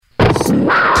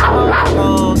I'll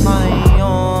hold my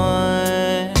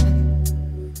on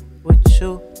with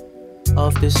you.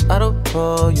 Off this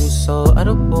edible, you so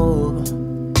edible.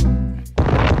 Oh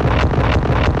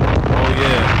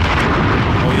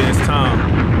yeah, it's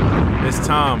time. It's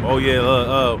time. Oh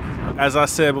yeah. As I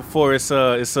said before, it's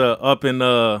up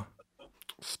and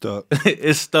Stuck.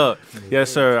 it's stuck.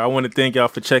 Yes, sir. I want to thank y'all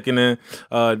for checking in.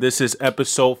 This is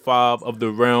episode 5 of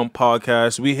the Realm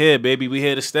Podcast. We here, baby. We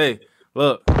here to stay.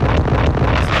 Look, it's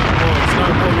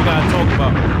nothing more we gotta talk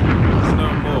about. It's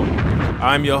nothing more.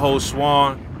 I'm your host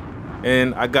Swan,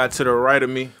 and I got to the right of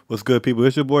me. What's good, people?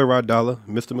 It's your boy Rod Dollar,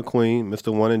 Mr. McQueen,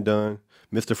 Mr. One and Done,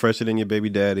 Mr. Fresher Than Your Baby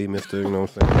Daddy, Mr. You know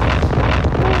what I'm saying?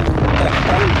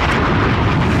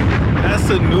 That's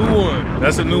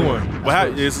a new one.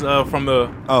 What it's from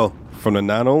the from the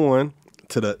 901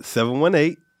 to the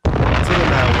 718 to the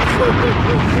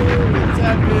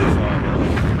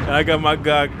 917. I got my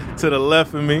guy to the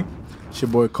left of me. It's your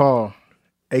boy Carl,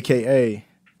 a.k.a.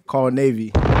 Carl Navy,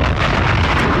 a.k.a.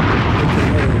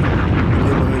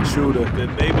 Neighborhood Shooter. The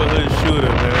neighborhood shooter,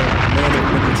 man. Man of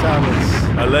many talents.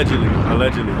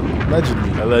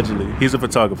 Allegedly. He's a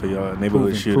photographer, y'all.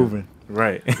 Neighborhood shooter. Proven.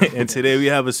 Right. And today we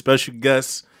have a special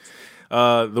guest,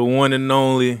 the one and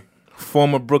only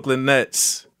former Brooklyn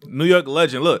Nets, New York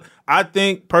legend. Look, I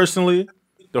think personally,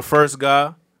 the first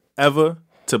guy ever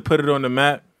to put it on the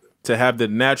map to have the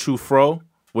natural fro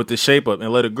with the shape up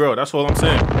and let it grow. That's all I'm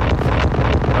saying.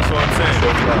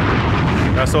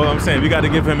 We got to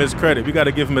give him his credit. We got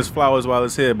to give him his flowers while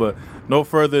it's here. But no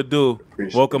further ado,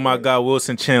 welcome my guy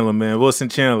Wilson Chandler, man. Wilson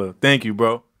Chandler, thank you,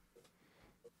 bro.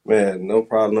 Man, no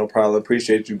problem.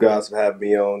 Appreciate you guys for having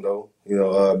me on, though. You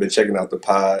know, I've been checking out the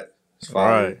pod. It's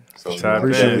fine. Right. So I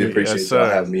definitely appreciate y'all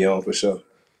having me on for sure.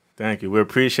 Thank you. We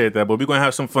appreciate that. But we're going to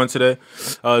have some fun today.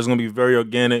 It's going to be very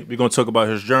organic. We're going to talk about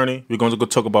his journey. We're going to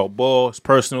talk about ball, his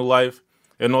personal life,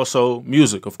 and also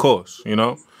music, of course, you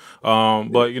know.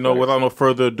 But, you know, without no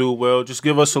further ado, Will, just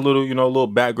give us a little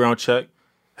background check.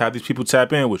 Have these people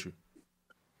tap in with you.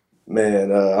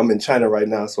 Man, I'm in China right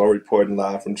now, so I'm reporting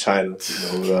live from China.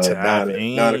 You know,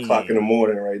 9 o'clock in the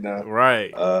morning right now.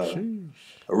 Right.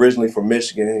 Originally from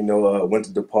Michigan, you know, went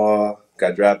to DePaul,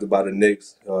 got drafted by the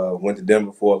Knicks, went to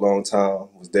Denver for a long time,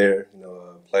 was there, you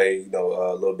know, played, you know,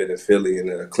 a little bit in Philly and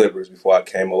the Clippers before I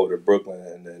came over to Brooklyn,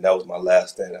 and then that was my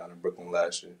last stint out in Brooklyn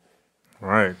last year.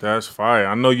 Right, that's fire.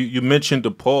 I know you mentioned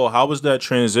DePaul. How was that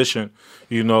transition,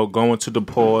 you know, going to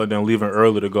DePaul and then leaving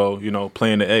early to go, you know,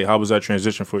 playing the A? How was that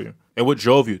transition for you? And what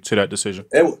drove you to that decision?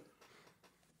 It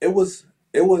was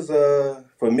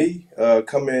for me,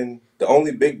 coming, the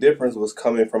only big difference was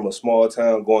coming from a small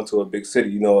town going to a big city.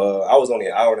 You know, I was only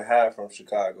an hour and a half from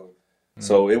Chicago,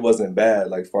 so it wasn't bad,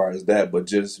 like, far as that, but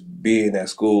just being at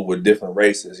school with different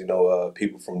races, you know,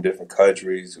 people from different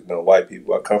countries, you know, white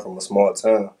people. I come from a small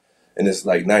town. And it's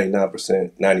like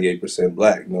 99%, 98%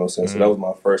 black, you know what I'm saying? So that was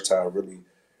my first time really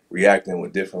reacting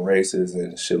with different races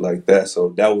and shit like that.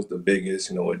 So that was the biggest,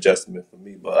 you know, adjustment for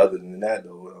me. But other than that,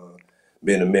 though,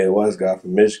 being a Midwest guy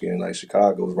from Michigan, like,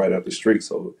 Chicago was right up the street.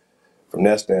 So from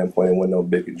that standpoint, it wasn't no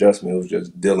big adjustment. It was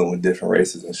just dealing with different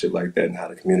races and shit like that and how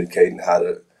to communicate and how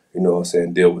to, you know what I'm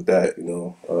saying, deal with that, you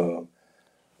know.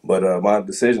 But my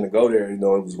decision to go there, you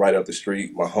know, it was right up the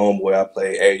street. My homeboy I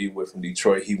played AU with from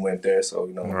Detroit, he went there, so,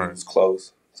 you know, He was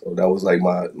close. So that was like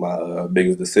my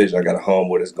biggest decision. I got a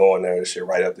homeboy that's going there, shit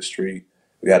right up the street.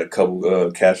 We had a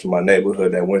couple cats from my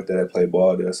neighborhood that went there that played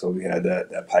ball there, so we had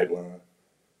that pipeline.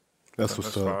 That's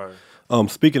what's up.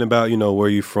 Speaking about, you know, where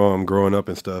you from, growing up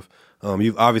and stuff,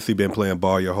 you've obviously been playing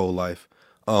ball your whole life.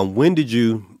 When did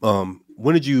you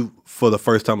for the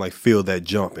first time, like, feel that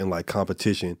jump in, like,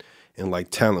 competition and,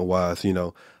 like, talent-wise? You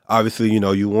know, obviously, you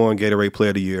know, you won Gatorade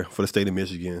Player of the Year for the state of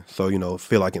Michigan. So, you know,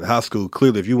 feel like in high school,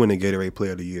 clearly if you win a Gatorade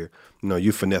Player of the Year, you know,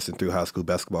 you finessing through high school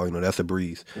basketball, you know, that's a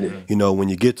breeze. Mm-hmm. You know, when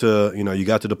you get to, you know, you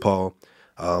got to DePaul,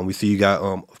 we see you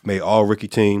got made all-rookie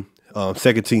team,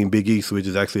 second team Big East, which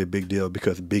is actually a big deal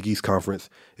because Big East Conference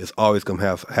is always going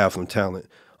to have some talent.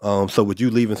 So with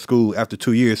you leaving school after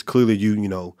 2 years, clearly you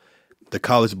know, the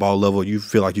college ball level, you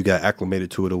feel like you got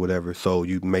acclimated to it or whatever, so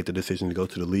you made the decision to go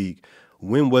to the league.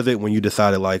 When was it when you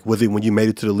decided, like, was it when you made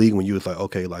it to the league when you was like,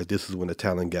 okay, like, this is when the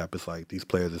talent gap is like, these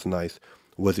players is nice?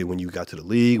 Was it when you got to the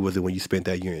league? Was it when you spent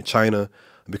that year in China?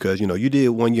 Because, you know, you did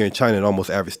 1 year in China and almost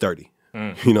averaged 30.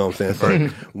 You know what I'm saying?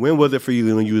 So when was it for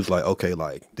you when you was like, okay,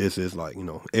 like, this is like, you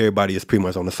know, everybody is pretty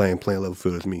much on the same playing level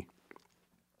field as me?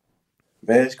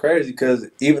 Man, it's crazy because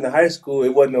even in high school, it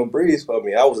wasn't no breeze for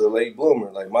me. I was a late bloomer.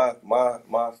 Like,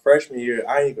 my freshman year,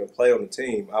 I didn't even play on the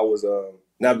team. I was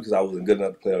not because I wasn't good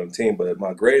enough to play on the team, but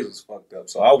my grades was fucked up.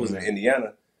 So I was in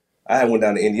Indiana. I had went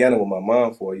down to Indiana with my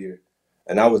mom for a year.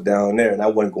 And I was down there, and I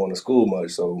wasn't going to school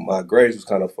much, so my grades was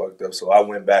kind of fucked up. So I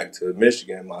went back to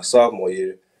Michigan my sophomore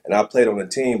year, and I played on the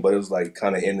team, but it was like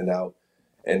kind of in and out.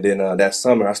 And then that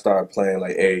summer, I started playing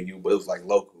like AAU, but it was like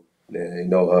local.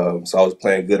 And, so I was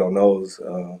playing good on those.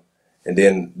 And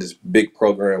then this bigger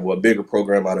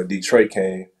program out of Detroit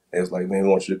came. They was like, man, we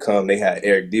want you to come. They had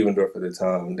Eric Devendorf at the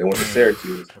time. They went to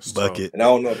Syracuse. Bucket. And I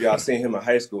don't know if y'all seen him in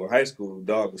high school. In high school, the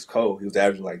dog was cold. He was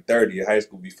averaging like 30 in high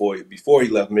school before he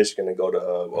left Michigan to go to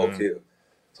Oak Hill.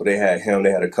 So they had him.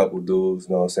 They had a couple dudes,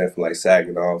 you know what I'm saying, from like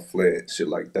Saginaw, Flint, shit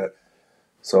like that.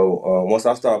 So once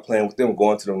I started playing with them,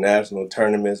 going to the national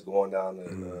tournaments, going down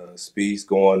to Speeds,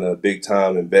 going to big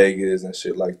time in Vegas and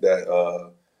shit like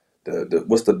that.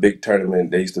 What's the big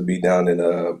tournament? They used to be down in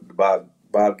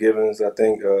Bob Givens, I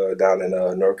think, down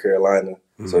in North Carolina.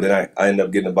 So then I ended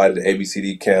up getting invited to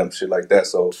ABCD camp, shit like that.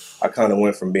 So I kind of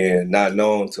went from being not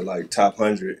known to like top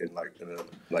 100 in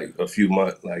like a few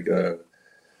months,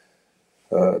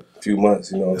 few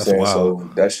months. You know what I'm saying? Wild. So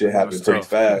that shit happened pretty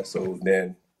fast. So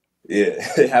then, yeah,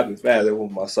 it happened fast. It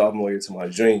was my sophomore year to my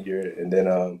junior year, and then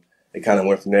it kind of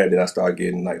went from there. Then I started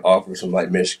getting like offers from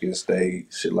like Michigan State,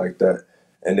 shit like that.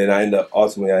 And then I ended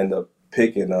up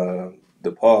picking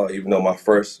DePaul, even though my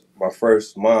first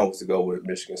mind was to go with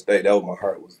Michigan State. That was my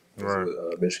heart was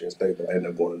with Michigan State, but I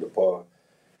ended up going to DePaul.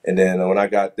 And then when I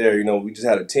got there, we just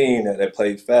had a team that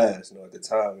played fast. At the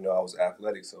time, I was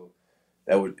athletic, so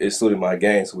it suited my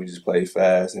game. So we just played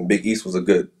fast. And Big East was a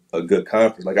good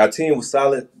conference. Like our team was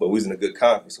solid, but we was in a good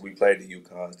conference. So we played the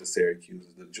UConns, the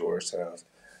Syracuses, the Georgetowns.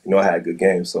 I had a good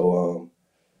game. So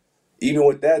even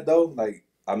with that though, like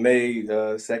I made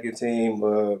the second team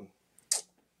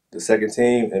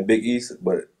in Big East,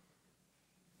 but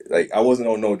like I wasn't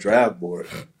on no draft board.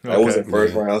 I wasn't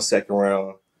first round, second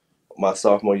round. My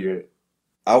sophomore year,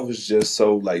 I was just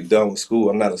so like done with school.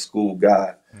 I'm not a school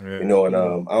guy, and I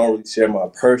don't really share my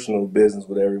personal business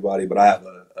with everybody. But I have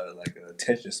an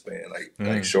attention span,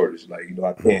 like shortage. Like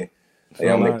I can't. Like,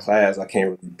 I'm in class, I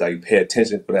can't really like pay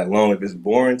attention for that long. If it's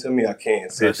boring to me, I can't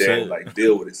sit there and like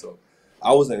deal with it. So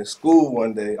I was in school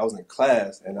one day, I was in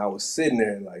class, and I was sitting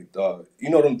there and like, dog,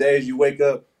 them days you wake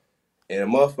up and a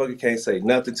motherfucker can't say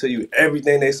nothing to you.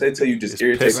 Everything they say to you just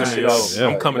irritates the shit off. Yeah.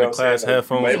 I'm coming to class,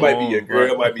 headphones on. It might be your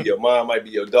girl, it might be your mom, it might be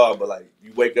your dog, but like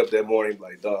you wake up that morning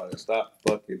like, dog, stop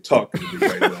fucking talking to me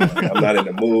right now. Like, I'm not in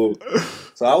the mood.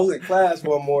 So I was in class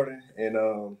one morning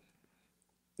and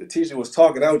the teacher was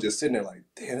talking. I was just sitting there like,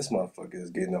 damn, this motherfucker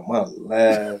is getting on my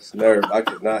last nerve. I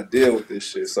could not deal with this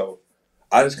shit. So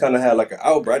I just kind of had like an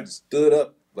outburst. I just stood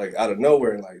up like out of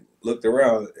nowhere and like looked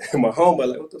around. And my homeboy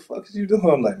like, what the fuck is you doing?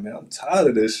 I'm like, man, I'm tired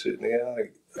of this shit, man.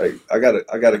 Like I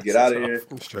gotta get out of here.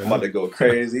 I'm about to go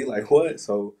crazy. Like what?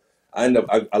 So I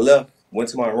left, went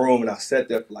to my room and I sat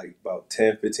there for like about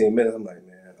 10, 15 minutes. I'm like,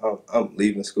 man, I'm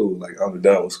leaving school. Like I'm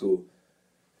done with school.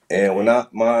 And when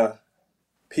my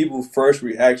people's first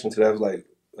reaction to that was like,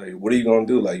 what are you gonna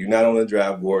do? Like, you're not on the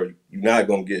draft board. You're not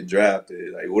gonna get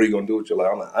drafted. Like, what are you gonna do with your life?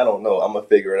 I'm like, I don't know. I'm gonna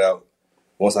figure it out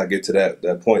once I get to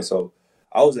that point. So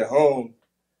I was at home.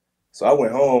 So I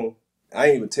went home. I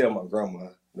didn't even tell my grandma.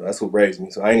 That's who raised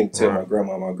me. So I didn't even tell my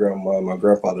grandma. My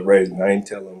grandfather raised me. I didn't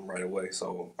tell him right away.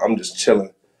 So I'm just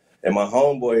chilling. And my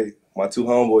two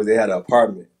homeboys, they had an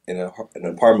apartment in an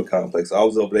apartment complex. So I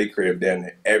was over their crib down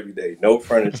there every day. No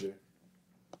furniture.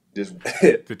 Just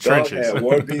the trenches. Dog had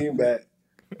one beanbag.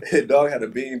 Dog had a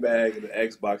beanbag and an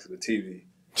Xbox and a TV.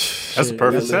 That's a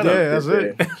perfect setup. Yeah, that's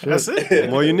it. That's it.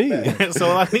 More you need. That's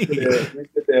all I need. We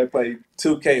sit there and play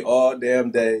 2K all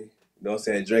damn day. You know what I'm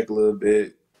saying? Drink a little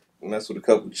bit, mess with a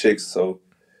couple chicks. So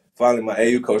finally, my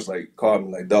AU coach called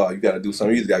me like, dog, you got to do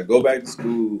something. You either got to go back to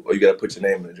school or you got to put your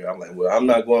name in the draft. I'm like, well, I'm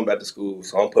not going back to school,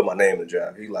 so I'm putting my name in the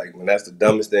draft. He like, man, that's the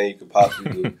dumbest thing you could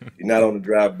possibly do. You're not on the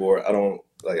draft board. I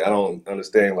don't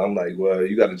understand. I'm like, well,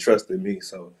 you got to trust in me,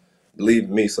 so believe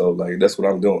in me. So like, that's what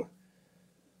I'm doing.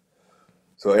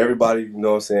 So everybody, you know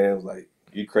what I'm saying, was like,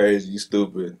 you crazy, you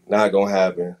stupid, not gonna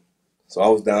happen. So I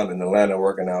was down in Atlanta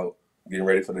working out, getting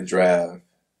ready for the draft.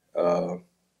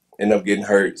 Ended up getting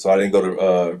hurt, so I didn't go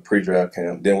to pre-draft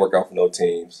camp. Didn't work out for no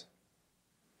teams.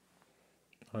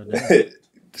 Oh,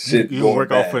 shit, you didn't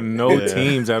work out for no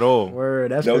teams at all.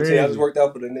 Word, that's no crazy. team. I just worked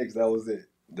out for the Knicks. That was it.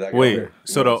 Wait, hurt,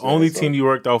 so the only team you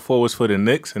worked out for was for the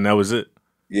Knicks, and that was it?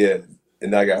 Yeah,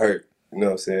 and I got hurt. You know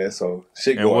what I'm saying? So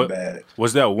shit going bad.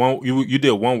 Was that one? You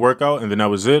did one workout and then that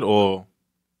was it, or?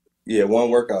 Yeah, one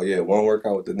workout. Yeah, one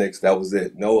workout with the Knicks. That was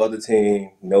it. No other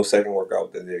team. No second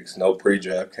workout with the Knicks. No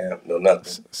pre-draft camp. No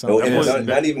nothing.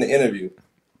 Not even an interview.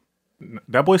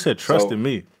 That boy said, "Trust in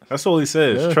me." That's all he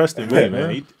says. Yeah. Trust in me,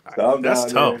 man. So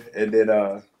that's tough. There, and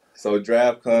then so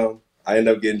draft come. I end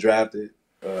up getting drafted.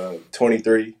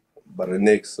 23 by the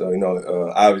Knicks. So,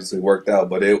 obviously worked out,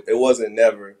 but it wasn't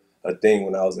never a thing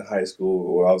when I was in high school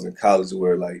or I was in college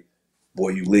where like, boy,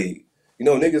 you league.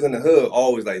 Niggas in the hood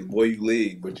always like, boy, you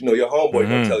league, but your homeboy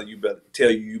gonna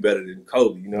tell you better than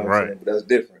Kobe. You know what I'm saying? But that's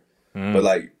different. But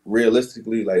like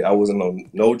realistically, like I wasn't on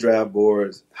no draft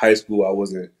boards. High school, I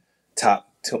wasn't top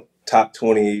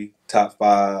 20, top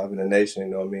 5 in the nation.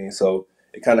 You know what I mean? So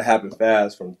it kind of happened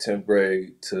fast from 10th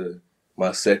grade to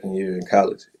my second year in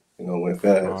college. Went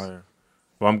fast. Oh, yeah.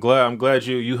 Well, I'm glad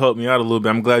you helped me out a little bit.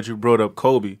 I'm glad you brought up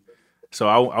Kobe. So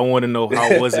I want to know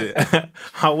how was it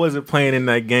how was it playing in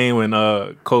that game when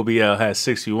Kobe had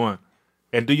 61?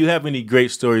 And do you have any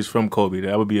great stories from Kobe?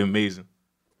 That would be amazing.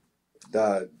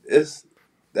 That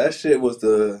shit was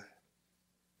the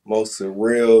most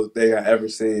surreal thing I ever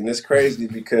seen. It's crazy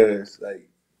because like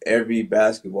every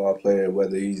basketball player,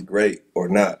 whether he's great or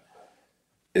not,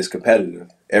 is competitive.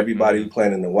 Everybody who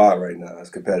playing in the Y right now is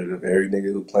competitive. Every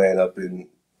nigga who playing up in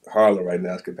Harlem right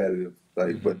now is competitive.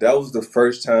 Like, but that was the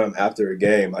first time after a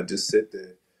game I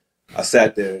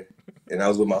sat there and I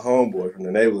was with my homeboy from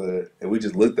the neighborhood and we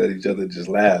just looked at each other and just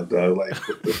laughed. I was like,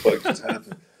 what the fuck just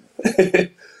happened?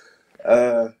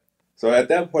 So at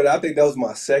that point, I think that was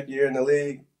my second year in the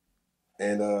league.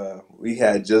 And we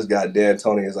had just got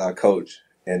D'Antoni as our coach.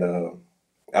 And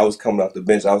I was coming off the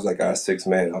bench. I was like our sixth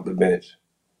man off the bench.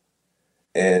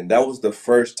 And that was the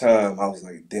first time I was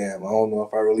like, damn, I don't know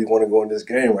if I really want to go in this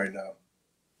game right now.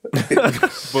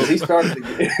 But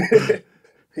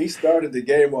he started the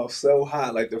game off so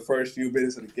hot, like the first few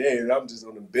minutes of the game, and I'm just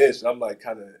on the bench. And I'm like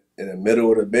kind of in the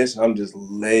middle of the bench, and I'm just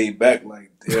laid back,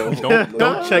 like damn.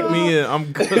 Don't check me in.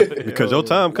 I'm good because your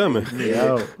time coming.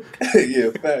 Yeah,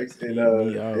 facts.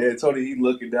 And Tony, he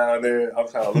looking down there. I'm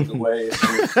trying to look away.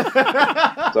 And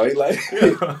so he like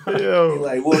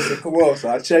Wilson, come on. So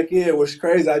I check in. What's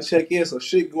crazy? I check in. So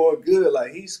shit going good.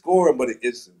 Like he's scoring, but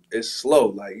it's slow.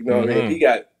 Like what I mean. He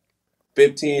got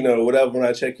 15 or whatever when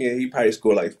I check in, he probably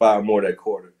scored like 5 more that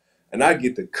quarter. And I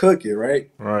get to cooking,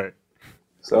 right? Right.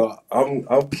 So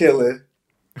I'm killing.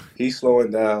 He's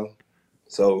slowing down.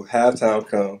 So halftime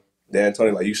come.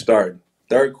 D'Antoni like, you starting.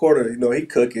 Third quarter, he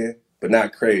cooking, but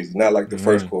not crazy. Not like the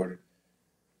first quarter.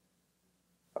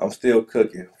 I'm still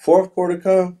cooking. Fourth quarter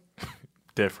come.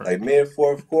 Different. Like mid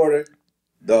fourth quarter,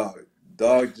 dog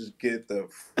just get the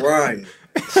frying.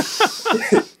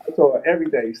 So every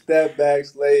day, step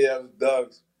backs, layups,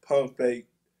 dunks, pump fake,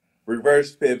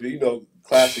 reverse pivot,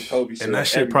 classic Kobe shit. And that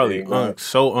shit probably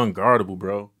so unguardable,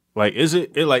 bro. Like, does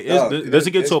it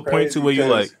get to a point to where you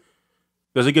like,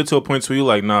 does it get to a point where you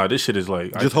like, nah, this shit is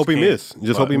like, just hope he miss.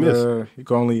 Just hope he miss. You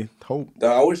can only hope.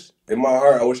 I wish, in my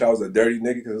heart, I wish I was a dirty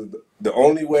nigga because the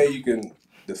only way you can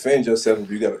defend yourself is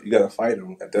you gotta fight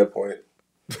him at that point.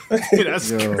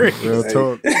 That's crazy. Real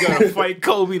talk. You gotta fight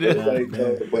Kobe then.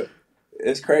 But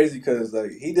it's crazy because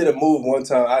like he did a move one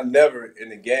time. I never in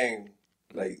the game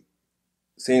like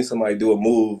seen somebody do a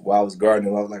move while I was guarding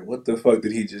him. I was like, what the fuck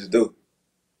did he just do?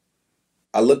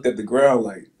 I looked at the ground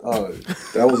like, oh,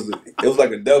 it was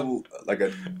like a double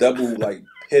like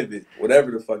pivot,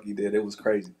 whatever the fuck he did. It was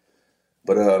crazy.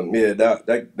 But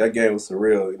that game was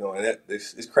surreal, and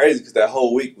it's crazy because that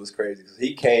whole week was crazy because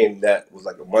he came, that was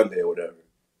like a Monday or whatever.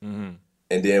 Mm-hmm.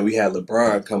 And then we had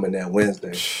LeBron coming that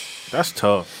Wednesday. That's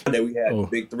tough. And then we had the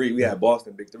Big Three. We had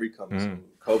Boston Big Three coming. So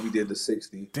Kobe did the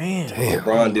 60. Damn.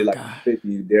 LeBron did like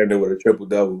 50 there with a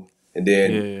triple-double. And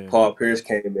then Paul Pierce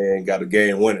came in and got a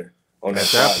game winner on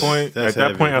that At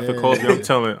that point after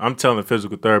Kobe, I'm telling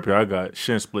physical therapy, I got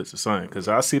shin splits or something. Because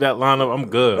I see that lineup, I'm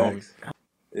good. Thanks.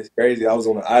 It's crazy. I was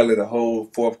on the island the whole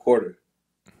fourth quarter.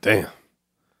 Damn.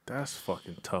 That's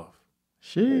fucking tough.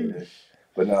 Sheesh.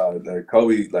 But no,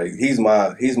 Kobe, like he's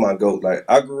my GOAT. Like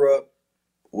I grew up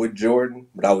with Jordan,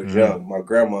 but I was young. My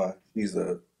grandma, she's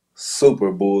a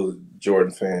Super Bulls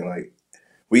Jordan fan. Like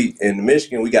we in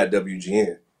Michigan, we got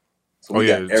WGN, so we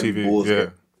got every TV, Bulls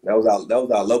game. That was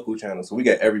our local channel, so we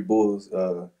got every Bulls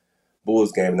game.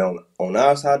 And on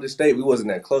our side of the state, we wasn't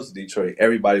that close to Detroit.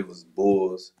 Everybody was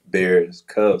Bulls, Bears,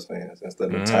 Cubs fans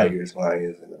instead of Tigers,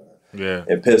 Lions,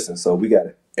 and Pistons. So we got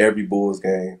every Bulls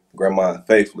game. Grandma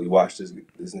faithfully watched this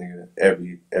nigga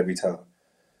every time.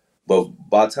 But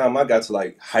by the time I got to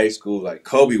like high school, like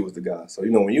Kobe was the guy. So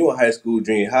when you in high school,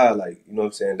 junior high, like you know what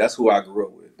I'm saying, that's who I grew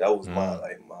up with. That was my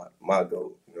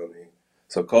GOAT. You know what I mean?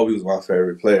 So Kobe was my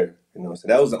favorite player. So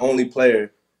that was the only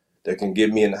player that can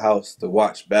get me in the house to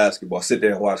watch basketball, sit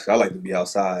there and watch. I like to be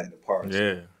outside in the parks.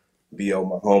 Yeah. Be on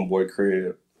my homeboy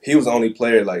crib. He was the only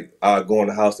player like I'd go in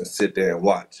the house and sit there and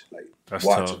watch. Like that's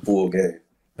watch tough. A full game.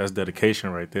 That's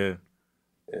dedication right there.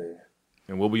 Yeah.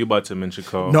 And what were you about to mention,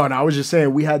 Carl? No, I was just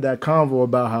saying we had that convo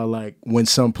about how like when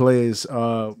some players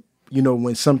you know,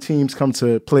 when some teams come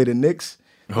to play the Knicks,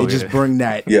 they just bring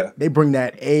that. Yeah. They bring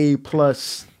that A+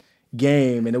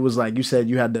 game, and it was like you said,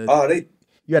 you had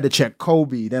to check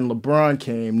Kobe, then LeBron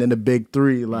came, then the big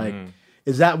three. Like,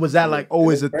 was that like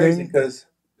always a thing? Because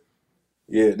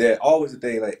they're always a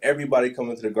thing. Like everybody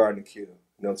coming to the Garden to kill. You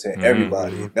know what I'm saying?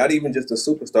 Everybody, not even just the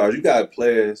superstars. You got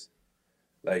players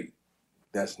like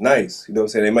that's nice. You know what I'm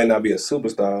saying? They might not be a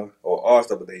superstar or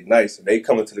all-star, but they nice. And they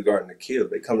coming to the Garden to kill.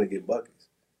 They coming to get buckets.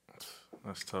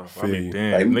 That's tough. I mean,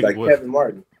 damn. Like Kevin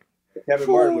Martin.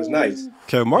 Kevin Martin was nice.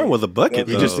 Kevin Martin was a bucket.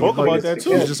 We just spoke about that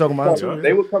too. Just talking about it.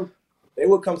 They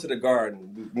would come to the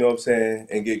Garden, you know what I'm saying,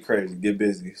 and get crazy, get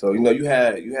busy. So, you know, you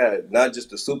had not just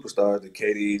the superstars, the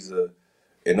KDs,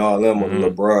 and all them, or the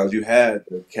LeBrons. You had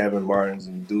the Kevin Martins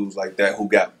and dudes like that who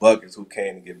got buckets, who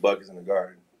came to get buckets in the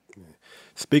Garden.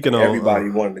 Speaking of everybody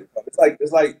wanted to come. It's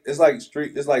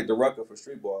like the Rucker for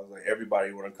street ball. It's like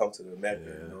everybody want to come to the Mecca. You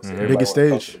know what I'm saying? Biggest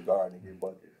stage. Come to the Garden and get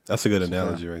buckets. That's a good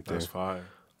analogy right there. That's fire.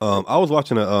 I was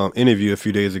watching an interview a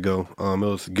few days ago. It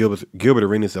was Gilbert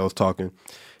Arenas that was talking,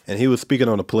 and he was speaking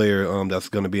on a player that's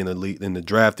going to be in the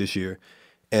draft this year,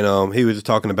 and he was just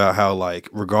talking about how, like,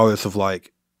 regardless of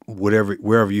like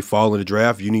wherever you fall in the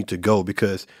draft, you need to go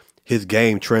because his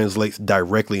game translates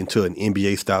directly into an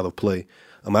NBA style of play.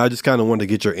 I just kind of wanted to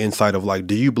get your insight of, like,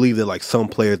 do you believe that, like, some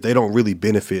players, they don't really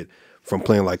benefit from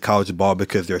playing like college ball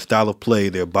because their style of play,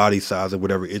 their body size, and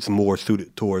whatever, it's more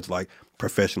suited towards like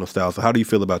professional style. So how do you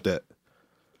feel about that?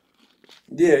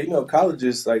 Yeah, you know, college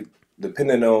is like,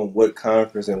 depending on what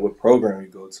conference and what program you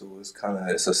go to,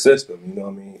 it's a system, you know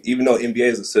what I mean? Even though NBA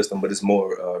is a system, but it's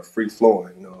more free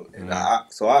flowing, you know. And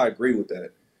I agree with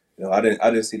that. You know, I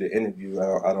didn't see the interview.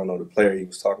 I don't know the player he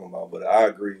was talking about, but I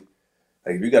agree.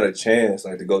 Like, if you got a chance,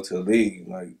 like, to go to the league,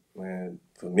 like, man,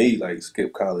 for me, like,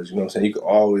 skip college. You know what I'm saying? You can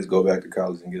always go back to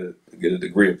college and get a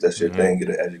degree if that's your thing, get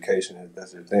an education if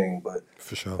that's your thing. But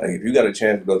for sure, like, if you got a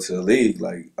chance to go to the league,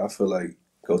 like, I feel like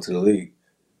go to the league.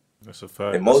 That's a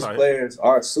fact. And most players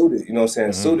are suited. You know what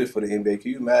I'm saying? Suited for the NBA.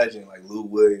 Can you imagine like Lou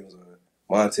Williams or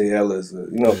Monte Ellis or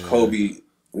Kobe? You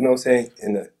know what I'm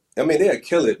saying? I mean, they'll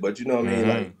kill it, but you know what I mean?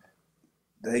 Like,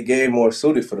 they game more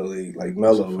suited for the league, like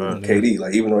Melo and KD.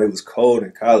 Like, even though it was cold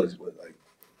in college, but like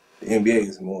the NBA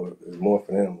is more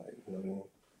for them. Like, you know what I mean?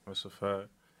 That's a fact.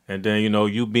 And then, you know,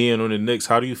 you being on the Knicks,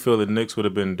 how do you feel the Knicks would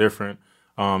have been different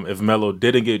if Melo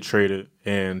didn't get traded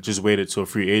and just waited till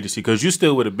free agency? Because you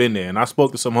still would have been there. And I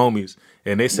spoke to some homies,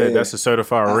 and they said that's a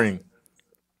certified ring.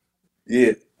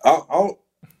 Yeah,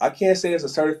 I can't say it's a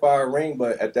certified ring,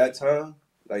 but at that time,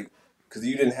 like, because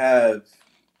you didn't have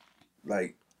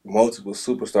like multiple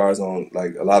superstars on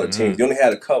like a lot of teams. You only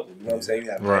had a couple. You know what I'm saying?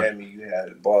 You had Miami, you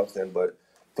had Boston, but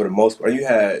for the most part, you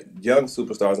had young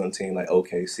superstars on the team like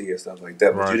OKC and stuff like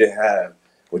that. But you didn't have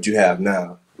what you have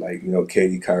now, like, you know,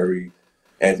 KD, Kyrie,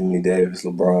 Anthony Davis,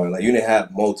 LeBron. Like, you didn't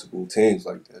have multiple teams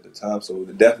like that at the time, so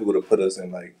it definitely would have put us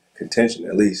in like contention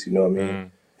at least. You know what I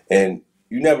mean? And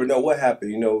you never know what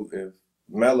happened. You know, if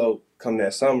Melo come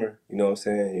that summer, you know what I'm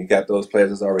saying, you got those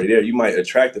players that's already there, you might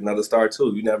attract another star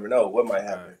too. You never know what might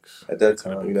happen at that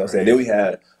time. You know what I'm saying? Then we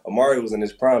had Amari was in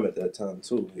his prime at that time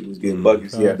too. He was getting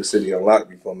buckets. He had the city unlocked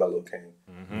before Melo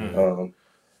came.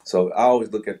 So I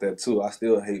always look at that too. I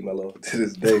still hate Melo to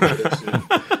this day for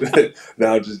that shit.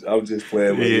 Now I'm just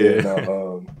playing with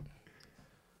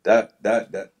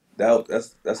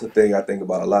that's the thing I think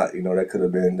about a lot. You know, that could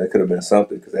have been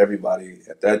something because everybody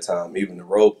at that time, even the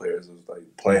role players, was like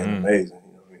playing amazing.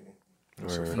 You know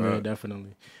what I mean? Yeah,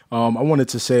 definitely. I wanted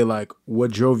to say, like,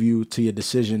 what drove you to your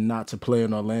decision not to play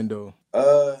in Orlando?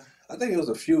 I think it was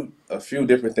a few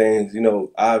different things. You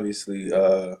know, obviously,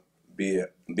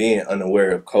 being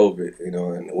unaware of COVID, you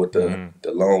know, and what the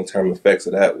long-term effects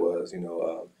of that was, you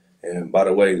know. And by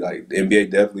the way, like, the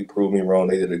NBA definitely proved me wrong.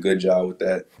 They did a good job with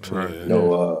that. You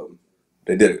know,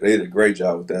 they did a great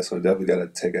job with that. So definitely got to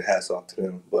take a hats off to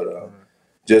them. But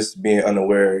just being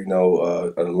unaware, you know,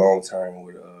 of the long term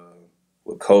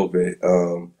with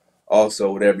COVID,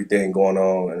 also with everything going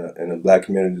on in the Black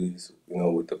communities, you know,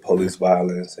 with the police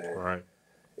violence and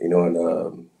you know,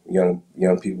 and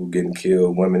young people getting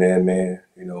killed, women and men.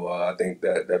 You know, I think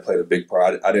that played a big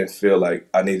part. I didn't feel like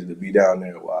I needed to be down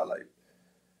there while like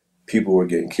people were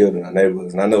getting killed in our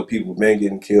neighborhoods. And I know people been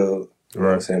getting killed, you know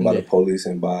what I'm saying, by the police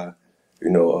and by, you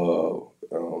know,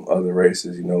 other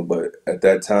races, you know. But at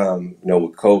that time, you know,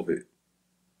 with COVID,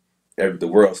 the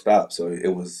world stopped. So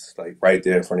it was like right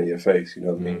there in front of your face, you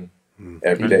know what I mean,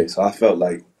 every day. So I felt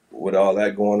like with all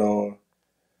that going on,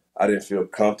 I didn't feel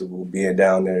comfortable being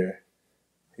down there,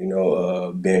 you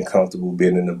know, being comfortable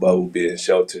being in the bubble, being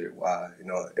sheltered while, you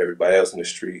know, everybody else in the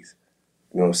streets,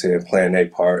 you know what I'm saying, playing their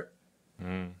part. You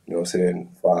know what I'm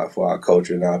saying? For our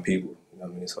culture and our people. You know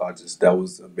what I mean? So that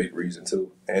was a big reason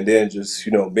too. And then just,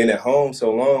 being at home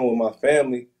so long with my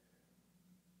family,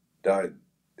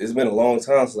 it's been a long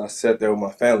time since I sat there with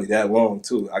my family that long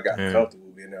too. I got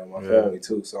comfortable being there with my family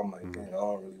too. So I'm like, man, I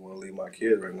don't really want to leave my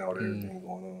kids right now with everything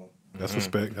going on. That's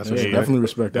respect. That's respect. Definitely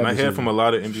respect that. And I hear from a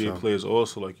lot of NBA players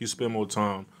also, like, you spend more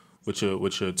time with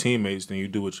your teammates than you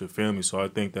do with your family. So I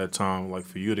think that time, like,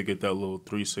 for you to get that little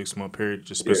 3-6 month period,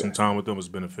 just spend some time with them was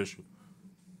beneficial.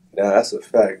 Nah, that's a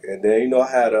fact. And then, I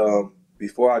had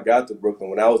before I got to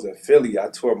Brooklyn, when I was in Philly, I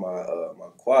tore my my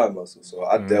quad muscle. So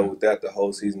I dealt with that the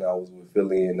whole season I was with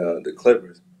Philly and the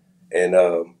Clippers. And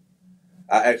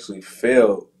I actually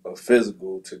failed a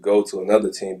physical to go to another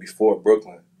team before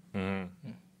Brooklyn.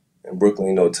 And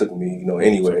Brooklyn, it took me,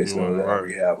 anyway. So I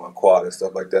rehab my quad and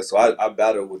stuff like that. So I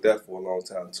battled with that for a long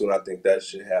time too. And I think that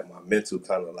shit had my mental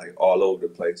kind of like all over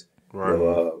the place.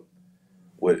 Right.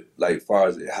 With like far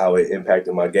as how it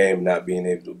impacted my game, not being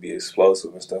able to be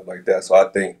explosive and stuff like that. So I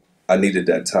think I needed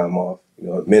that time off,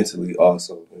 mentally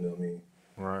also. You know what I mean?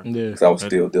 Right. Yeah. Because I was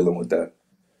still dealing with that.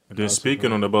 And then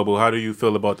speaking on the bubble, how do you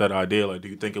feel about that idea? Like, do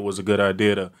you think it was a good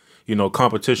idea to,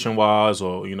 competition wise,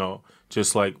 or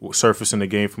just like surfacing the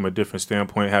game from a different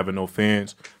standpoint, having no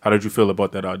fans? How did you feel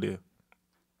about that idea?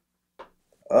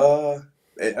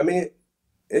 I mean,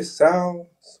 it sounds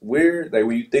weird, like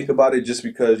when you think about it, just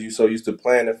because you're so used to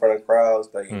playing in front of crowds,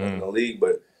 like in the league.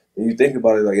 But when you think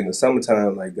about it, like in the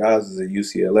summertime, like guys is at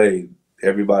UCLA,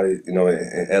 everybody, in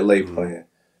LA playing,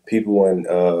 people in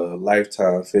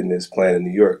Lifetime Fitness playing in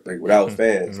New York, like without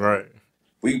fans. Right.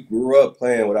 We grew up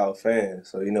playing without fans,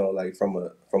 so like from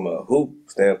a hoop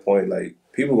standpoint, like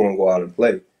people gonna go out and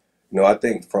play. I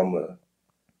think from a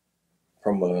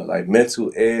like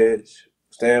mental edge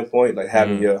standpoint, like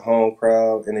having your home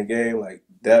crowd in a game, like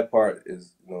that part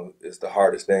is it's the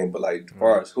hardest thing. But like as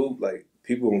far as hoop, like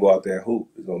people gonna go out there and hoop.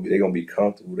 They're gonna be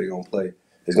comfortable. They're gonna play.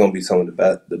 It's gonna be some of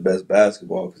the best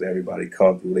basketball because everybody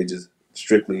comfortable. They just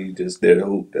strictly just there to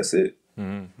hoop. That's it.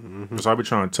 Because I be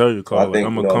trying to tell you, Carl, like,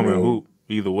 I'm gonna come and hoop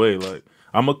either way. Like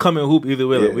I'm gonna come and hoop either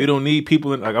way. Like we don't need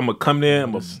people. I'm gonna come there.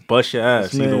 I'm gonna bust your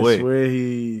ass either way.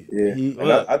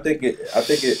 I think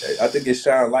it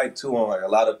shine light too on like a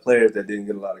lot of players that didn't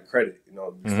get a lot of credit.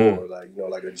 Before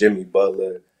like a Jimmy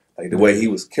Butler, like the way he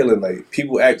was killing. Like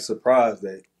people act surprised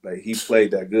that like he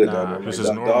played that good. This is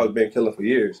normal. Dog's been killing for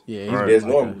years. Yeah, it's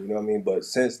normal. You know what I mean? But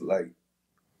since like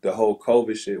the whole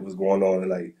COVID shit was going on, and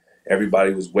like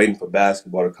everybody was waiting for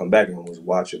basketball to come back and was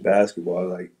watching basketball,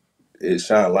 like it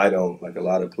shined light on like a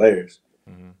lot of players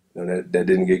that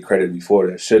didn't get credit before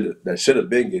that should have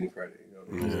been getting credit.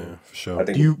 Yeah, for sure. I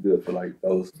think it's good for like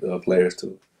those players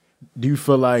too. Do you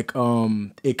feel like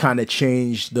it kind of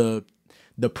changed the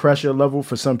pressure level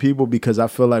for some people? Because I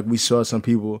feel like we saw some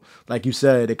people, like you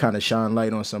said, it kind of shined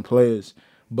light on some players.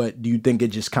 But do you think it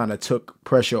just kind of took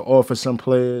pressure off of some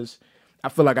players? I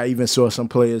feel like I even saw some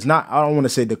players, I don't want to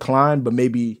say decline, but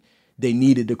maybe they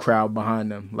needed the crowd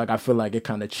behind them. Like I feel like it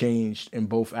kind of changed in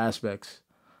both aspects.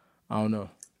 I don't know.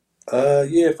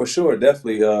 Yeah, for sure,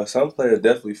 definitely. Some players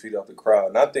definitely feed off the crowd,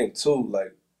 and I think too,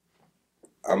 like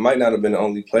I might not have been the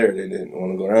only player that didn't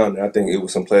want to go down there. I think it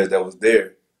was some players that was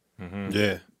there.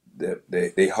 Yeah,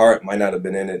 that their heart might not have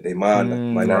been in it, their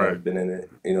mind might not have been in it.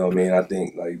 You know what I mean? I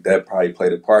think like that probably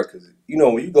played a part because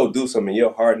when you go do something,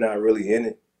 your heart not really in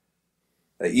it.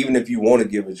 Like even if you want to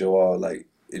give it your all, like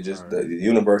it just the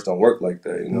universe don't work like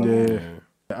that. Yeah.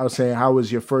 I was saying, how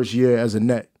was your first year as a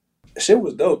Net? Shit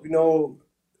was dope.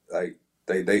 Like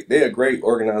they a great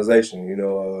organization.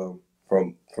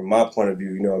 From my point of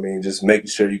view, just making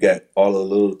sure you got all the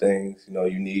little things.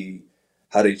 You need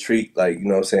how they treat like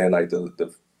what I'm saying, like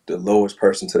the lowest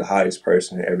person to the highest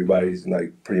person. Everybody's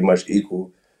like pretty much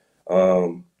equal.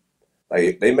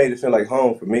 Like they made it feel like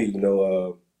home for me.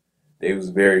 They was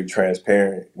very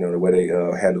transparent, the way they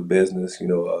handle business,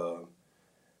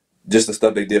 just the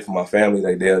stuff they did for my family.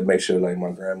 Like they'll make sure like my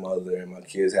grandmother and my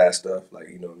kids had stuff like,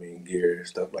 gear and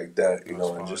stuff like that,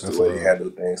 and just the way they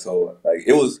handle things. So like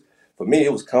it was, for me,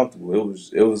 it was comfortable.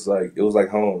 It was like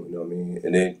home,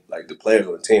 and then like the players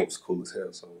on the team was cool as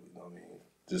hell. So,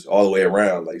 just all the way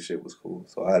around, like shit was cool.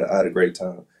 So I had a great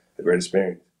time, a great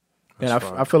experience. And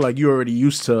I feel like you're already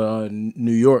used to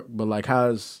New York, but like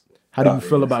how do you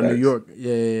feel about New York?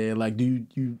 Yeah, like do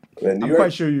you? Man, I'm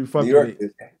quite sure you fucked with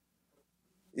it.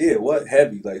 Yeah,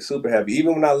 heavy, like super heavy.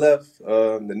 Even when I left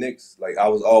the Knicks, like I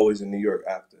was always in New York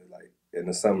after, like in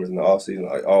the summers and the off season,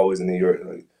 like always in New York.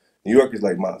 Like New York is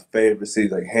like my favorite city,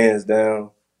 like hands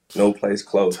down, no place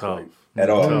close, like, at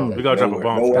all. Like, we gotta drop a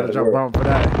bomb. Gotta drop a bomb for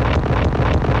that.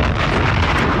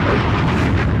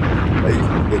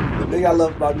 the thing I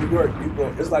love about New York,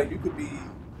 it's like you could be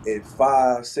in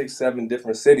 5, 6, 7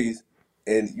 different cities,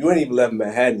 and you ain't even left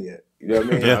Manhattan yet. You know what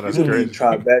I mean? Yeah, that's you could crazy.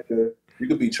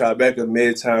 be Tribeca,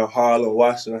 Midtown, Harlem,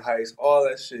 Washington Heights, all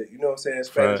that shit. You know what I'm saying?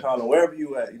 Spanish Right. Harlem, wherever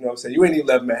you at. You know what I'm saying? You ain't even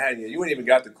left Manhattan yet. You ain't even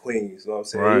got to Queens. You know what I'm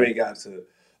saying? Right. You ain't got to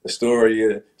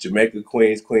Astoria, Jamaica,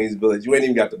 Queens, Queens Village. You ain't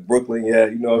even got to Brooklyn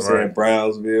yet. You know what I'm saying?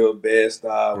 Brownsville,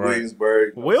 Bed-Stuy,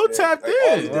 Williamsburg. You know Will tapped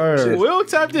in. Will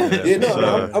tapped in. Yeah,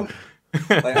 no, I'm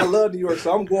like, I love New York,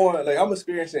 so I'm going, like, I'm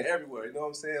experiencing it everywhere. You know what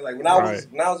I'm saying? Like, when I was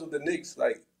with the Knicks,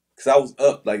 like, because I was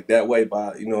up, like, that way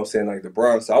by, you know what I'm saying, like, the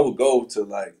Bronx. So I would go to,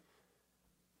 like,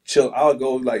 chill. I would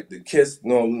go, like, the Kiss, you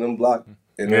know, them block.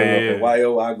 And then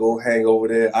YO, I go hang over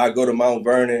there. I go to Mount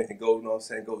Vernon and go, you know what I'm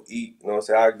saying, go eat. You know what I'm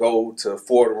saying? I go to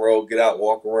Fordham Road, get out,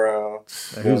 walk around.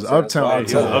 He was uptown. Like,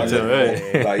 you know what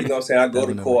I'm saying? I go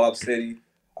to Co-op City.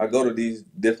 I go to these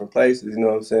different places, you know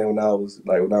what I'm saying, when I was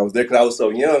there, because I was so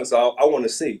young, so I want to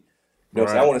see. You know what I'm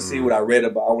saying? I want to see what I read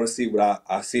about. I want to see what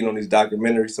I seen on these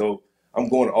documentaries. So I'm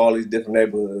going to all these different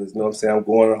neighborhoods, you know what I'm saying? I'm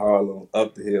going to Harlem,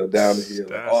 up the hill, down the hill,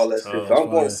 like, all that shit. So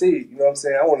I'm going to see, you know what I'm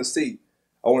saying? I want to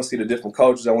see the different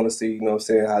cultures. I want to see, you know what I'm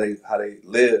saying, how they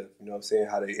live, you know what I'm saying,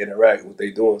 how they interact, what they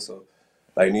doing. So,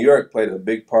 like, New York played a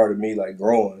big part of me, like,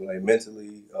 growing, like,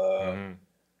 mentally,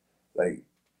 like,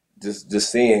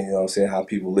 just seeing, you know what I'm saying, how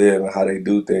people live and how they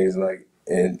do things,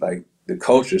 and the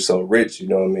culture's so rich, you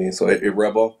know what I mean? So it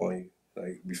rub off on you.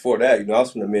 Like, before that, you know, I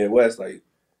was from the Midwest, like,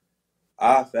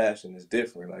 our fashion is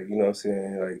different, like, you know what I'm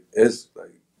saying? Like, it's,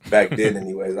 like, back then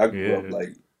anyways, I grew up,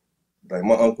 like,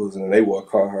 my uncles, and they wore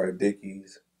Carhartt,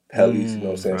 Dickies, Pellies, you know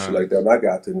what I'm saying, shit like that. When I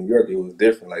got to New York, it was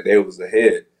different. Like, they was ahead,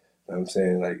 you know what I'm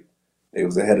saying? Like, they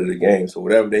was ahead of the game. So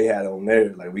whatever they had on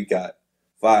there, like, we got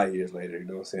 5 years later, you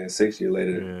know what I'm saying, 6 years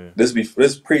later.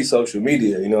 This pre-social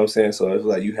media, you know what I'm saying? So it's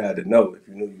like you had to know. If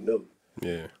you knew, you knew.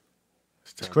 Yeah.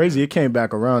 It's crazy. It came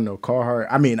back around though. Carhartt.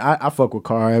 I mean, I fuck with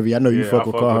Carhartt heavy. I know you fuck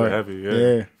with Carhartt. Heavy,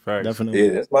 yeah. Definitely.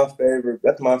 Yeah, that's my favorite.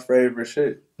 That's my favorite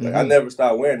shit. Like, I never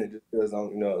stopped wearing it just because I'm,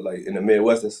 you know, like, in the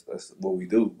Midwest, that's what we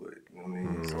do. But you know what I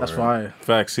mean, that's fire.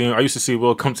 Facts. See, I used to see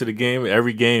Will come to the game.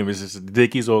 Every game is just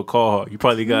Dickies or Carhartt. You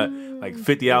probably got like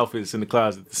 50 outfits in the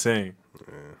closet the same.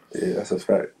 Yeah, that's a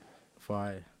fact.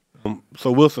 Fire.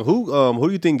 So Wilson, who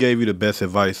do you think gave you the best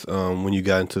advice when you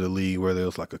got into the league? Whether it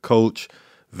was like a coach,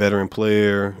 veteran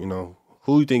player, you know,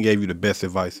 who do you think gave you the best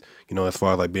advice? You know, as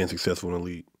far as like being successful in the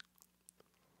league.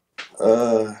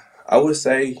 I would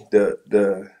say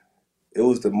it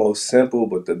was the most simple,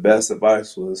 but the best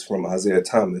advice was from Isaiah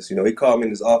Thomas. You know, he called me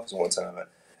in his office one time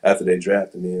after they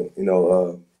drafted me. You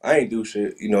know, I ain't do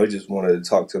shit. You know, he just wanted to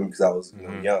talk to me because I was, you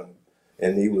know, young.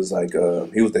 And he was like,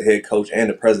 he was the head coach and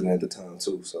the president at the time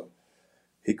too. So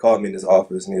he called me in his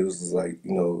office and he was just like,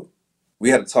 you know,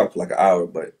 we had to talk for like an hour,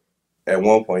 but at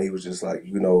one point he was just like,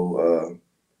 you're gonna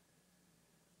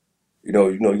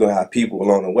have people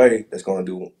along the way that's gonna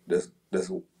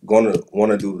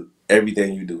want to do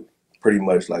everything you do. Pretty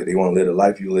much, like, they want to live the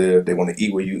life you live. They want to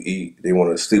eat where you eat. They want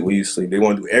to sleep where you sleep. They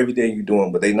want to do everything you're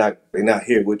doing, but they not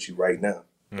here with you right now.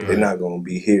 They're not gonna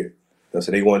be here. You know,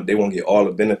 so they want to get all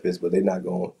the benefits, but they're not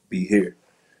gonna be here.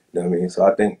 You know what I mean? So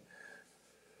I think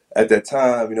at that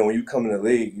time, you know, when you come in the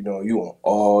league, you know, you want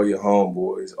all your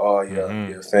homeboys, all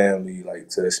your family, like,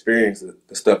 to experience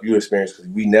the stuff you experienced,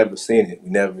 because we never seen it. We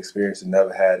never experienced it,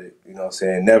 never had it. You know what I'm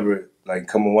saying? Never, like,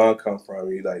 coming where I come from,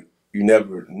 you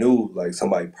never knew, like,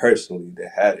 somebody personally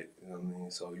that had it. You know what I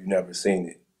mean? So you never seen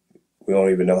it. We don't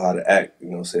even know how to act, you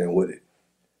know what I'm saying, with it.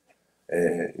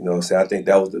 And, you know what I'm saying, I think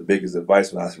that was the biggest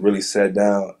advice when I really sat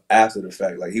down after the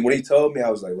fact. Like, when he told me, I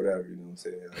was like, whatever, you know what I'm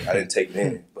saying? Like, I didn't take it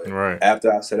in. But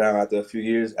after I sat down, after a few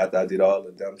years, after I did all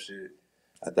the dumb shit,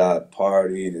 after I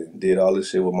partied and did all this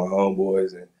shit with my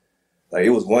homeboys, and, like, it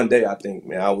was one day, I think,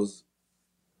 man,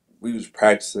 we was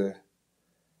practicing.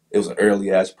 It was an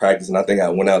early-ass practice, and I think I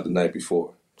went out the night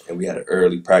before. And we had an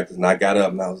early practice, and I got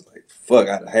up, and I was like, fuck,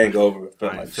 I had a hangover. I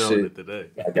felt like shit.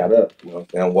 I got up, you know what I'm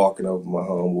saying? I'm walking over my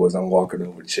homeboys. I'm walking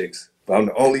over chicks. But I'm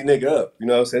the only nigga up, you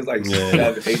know what I'm saying? It's like 7,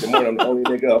 8 in the morning. I'm the only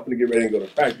nigga up. I'm going to get ready and go to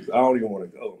practice. I don't even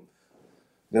want to go.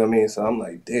 You know what I mean? So I'm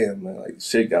like, damn, man, like,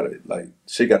 shit gotta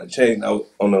change. And I was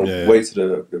on the way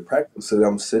to the practice, so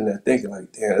I'm sitting there thinking,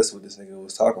 like, damn, that's what this nigga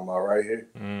was talking about right here.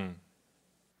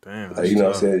 Damn. Like, you know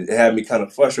what I'm saying? It had me kind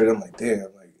of frustrated. I'm like,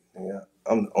 damn, like, yeah,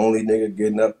 I'm the only nigga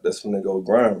getting up that's gonna go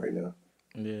grind right now.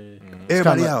 Yeah.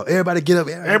 Everybody out. Everybody get up.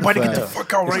 Everybody get the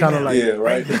fuck out right now. Like,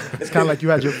 right. It's kind of like you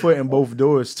had your foot in both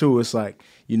doors too. It's like,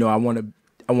 you know, I want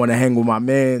to hang with my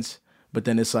mans, but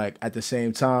then it's like at the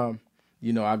same time,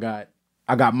 you know, I got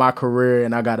my career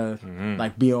and I gotta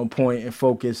like be on point and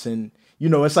focus, and you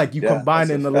know, it's like you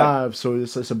combining the lives, so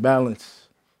it's a balance.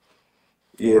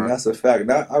 Yeah, and that's a fact.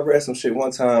 Now, I read some shit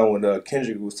one time when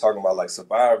Kendrick was talking about like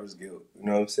survivor's guilt. You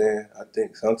know what I'm saying? I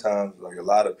think sometimes like a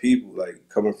lot of people like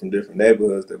coming from different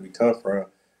neighborhoods that we come from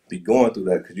be going through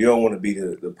that because you don't want to be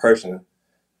the person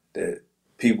that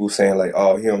people saying like,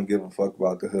 oh, he don't give a fuck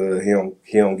about the hood.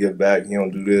 He don't give back. He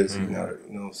don't do this. He not,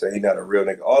 you know what I'm saying? He not a real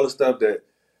nigga. All the stuff that,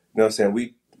 you know what I'm saying,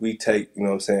 we take, you know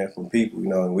what I'm saying, from people, you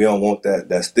know, and we don't want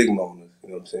that stigma on us, you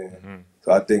know what I'm saying?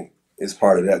 So I think it's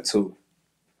part of that too.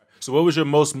 So what was your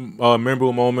most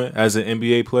memorable moment as an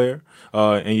NBA player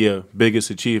and your biggest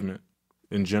achievement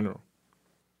in general?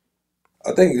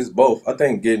 I think it's both. I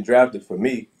think getting drafted for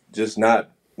me, just not,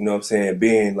 you know what I'm saying,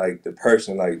 being like the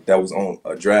person like that was on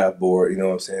a draft board, you know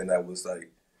what I'm saying, that was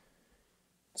like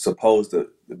supposed to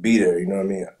be there, you know what I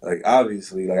mean? Like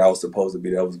obviously like I was supposed to be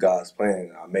there, that was God's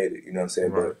plan. I made it, you know what I'm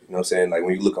saying? Right. But you know what I'm saying, like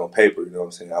when you look on paper, you know what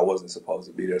I'm saying, I wasn't supposed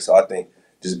to be there. So I think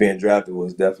just being drafted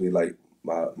was definitely like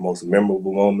my most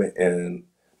memorable moment and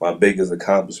my biggest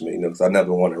accomplishment, you know, because I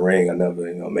never won a ring. I never,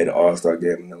 you know, made an All-Star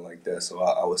game and nothing like that. So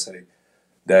I would say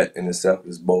that in itself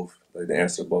is both, like the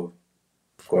answer to both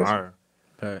questions.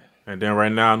 Right. And then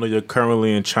right now, I know you're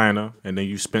currently in China, and then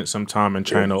you spent some time in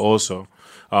China also.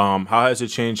 How has it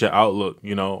changed your outlook,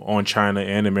 you know, on China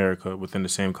and America within the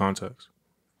same context?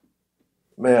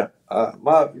 Man,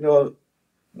 you know,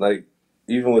 like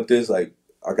even with this, like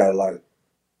I got a lot.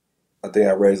 I think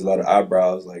I raised a lot of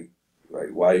eyebrows, like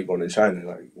why are you going to China?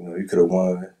 Like, you know, you could have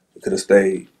won, you could have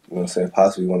stayed. You know what I'm saying?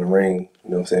 Possibly won a ring. You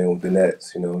know what I'm saying, with the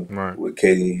Nets. You know, Right. with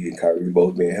KD and Kyrie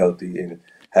both being healthy and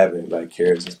having like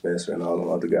Karras and Spencer and all the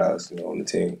other guys, you know, on the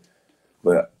team.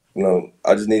 But you know,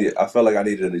 I felt like I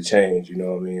needed a change. You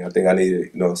know what I mean? I think I needed,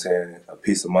 you know what I'm saying, a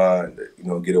peace of mind. You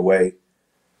know, get away.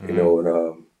 You know,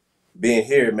 and being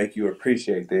here make you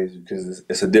appreciate things because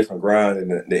it's a different grind in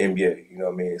the NBA. You know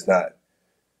what I mean?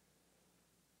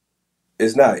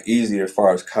 It's not easy as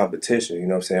far as competition, you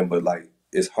know what I'm saying? But like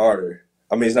it's harder.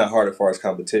 I mean, it's not hard as far as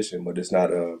competition, but it's not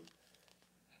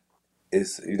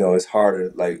it's, you know, it's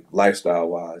harder like lifestyle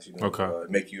wise, you know. Okay.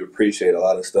 Make you appreciate a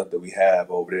lot of stuff that we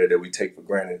have over there that we take for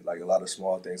granted, like a lot of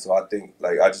small things. So I think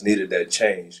like I just needed that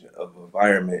change of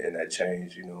environment and that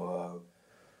change, you know,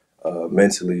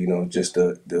 mentally, you know, just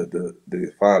to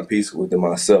find peace within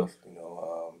myself, you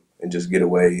know, and just get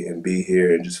away and be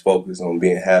here and just focus on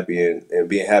being happy and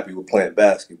being happy with playing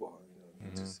basketball, you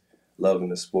know, just loving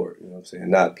the sport, you know what I'm saying?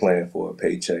 Not playing for a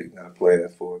paycheck, not playing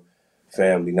for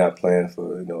family, not playing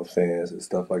for, you know, fans and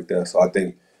stuff like that. So I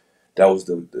think that was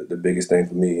the biggest thing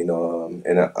for me, you know,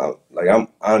 and I'm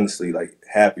honestly like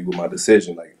happy with my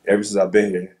decision. Like ever since I've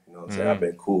been here, you know what I'm saying, I've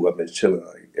been cool, I've been chilling.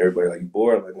 Like everybody like, you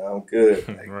bored? Like, no, I'm good.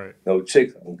 Like, Right. no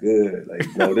chicks, I'm good. Like,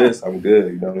 no this, I'm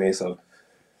good. You know what I mean? So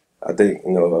I think,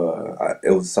 you know,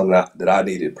 it was something that I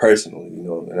needed personally, you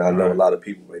know, and I know a lot of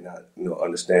people may not, you know,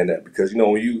 understand that because, you know,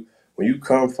 when you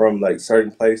come from like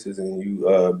certain places and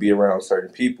you be around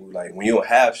certain people, like when you don't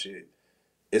have shit,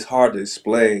 it's hard to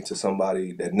explain to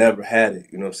somebody that never had it.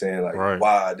 You know what I'm saying? Like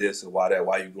why this or why that?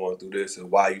 Why you going through this or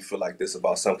why you feel like this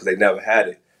about something? Because they never had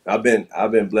it. I've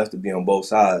been blessed to be on both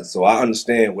sides, so I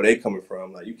understand where they coming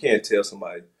from. Like you can't tell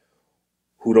somebody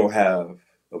who don't have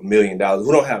 $1 million,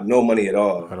 who don't have no money at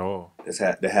all,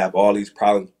 that have all these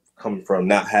problems coming from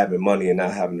not having money and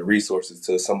not having the resources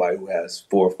to somebody who has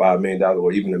 $4 or $5 million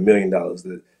or even $1 million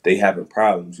that they having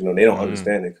problems. You know, they don't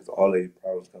understand it because all their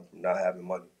problems come from not having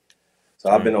money. So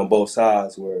I've been on both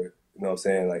sides where, you know what I'm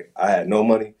saying, like I had no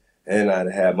money and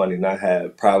I had money and I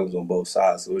had problems on both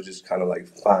sides. So it was just kind of like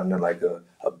finding like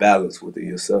a balance within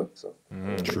yourself. So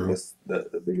that's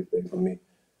the biggest thing for me.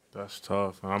 That's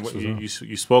tough.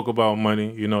 You spoke about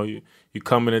money. You know, you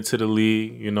coming into the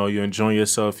league. You know, you're enjoying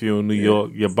yourself. You're in New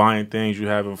York. You're buying things. You're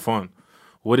having fun.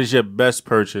 What is your best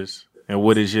purchase and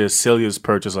what is your silliest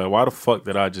purchase? Like, why the fuck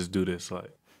did I just do this?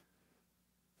 Like,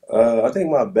 I think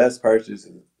my best purchase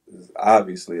is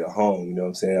obviously a home. You know what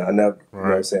I'm saying? I never, you know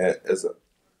what I'm saying?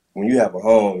 When you have a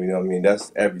home, you know what I mean?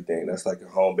 That's everything. That's like a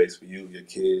home base for you, your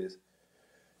kids,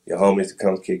 your homies to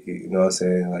come kick it. You know what I'm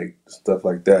saying? Like stuff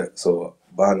like that. So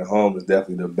buying a home is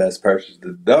definitely the best purchase.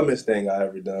 The dumbest thing I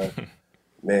ever done,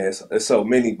 man. It's so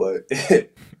many, but I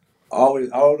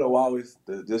don't know. Always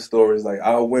this story is like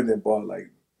I went and bought like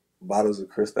bottles of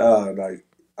Cristal and like.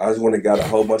 I just went and got a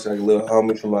whole bunch of like little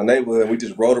homies from my neighborhood. And we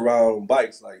just rode around on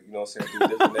bikes, like, you know what I'm saying, through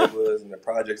different neighborhoods and the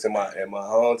projects in my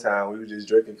hometown. We were just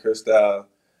drinking Cristal.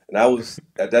 And I was,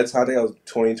 at that time, I think I was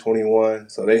 20, 21.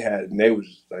 So they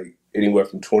was like anywhere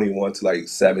from 21 to like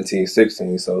 17,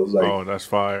 16. So it was like, oh, that's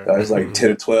fire. It was like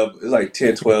 10 or 12. It was like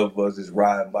 10, 12 of us just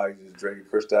riding bikes, just drinking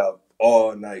Cristal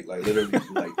all night, like literally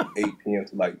from like 8 p.m.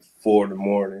 to like 4 in the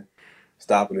morning.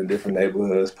 stopping in different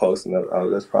neighborhoods, posting up.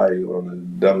 That's probably one of the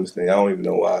dumbest things. I don't even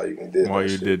know why I even did Why that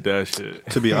you shit. did that shit?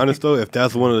 To be honest though, if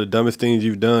that's one of the dumbest things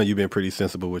you've done, you've been pretty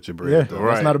sensible with your bread. Yeah, though.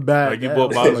 that's not a bad. Like you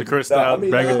bought bottles of Cristal, Nah, I mean,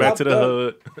 bring it back I've to the done-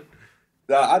 hood.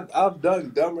 I've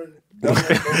done dumber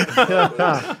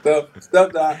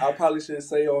stuff that I probably shouldn't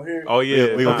say on here. Oh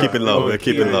yeah, we gonna keep it low. We'll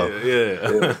keep it low.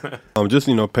 Yeah. Just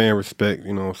paying respect.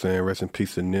 You know what I'm saying. Rest in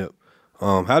peace to Nip.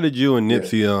 How did you and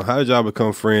Nipsey? How did y'all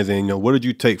become friends? And what did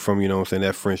you take from what I'm saying,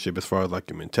 that friendship as far as like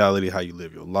your mentality, how you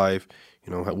live your life?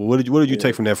 What did you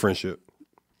take from that friendship?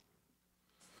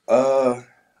 I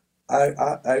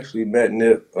actually met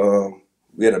Nip.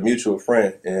 We had a mutual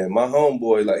friend, and my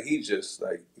homeboy, like, he just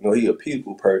like, he a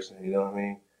people person. You know what I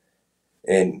mean?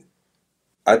 And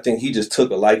I think he just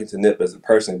took a liking to Nip as a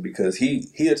person because he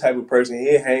the type of person,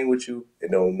 he hang with you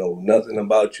and don't know nothing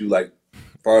about you, like,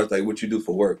 as far as like what you do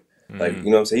for work. Like, you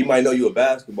know what I'm saying? He might know you a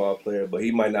basketball player, but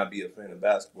he might not be a fan of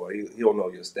basketball. He don't know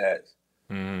your stats.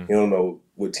 He don't know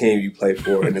what team you play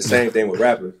for. And the same thing with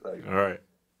rappers. Like, All right.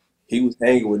 he was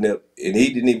hanging with Nip, and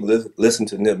he didn't even listen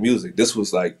to Nip music. This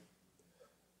was like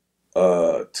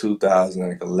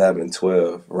 2011,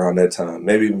 12, around that time.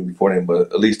 Maybe even before then,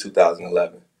 but at least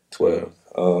 2011, 12.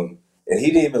 And he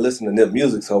didn't even listen to Nip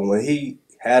music. So when he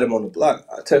had him on the block,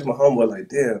 I texted my homeboy like,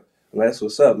 damn, man, that's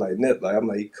what's up. Like, Nip, like, I'm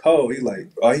like, he cold. He like,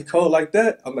 oh, he cold like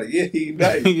that? I'm like, yeah, he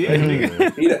nice.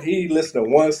 He listened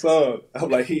to one song. I'm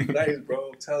like, he nice, bro.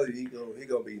 I'm telling you, he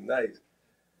gonna be nice.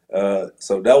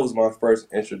 So that was my first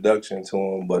introduction to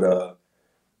him. But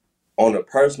on a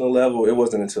personal level, it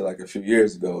wasn't until like a few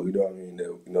years ago, you know what I mean,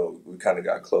 that, we kind of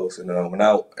got close. And when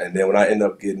I ended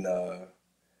up getting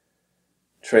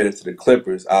traded to the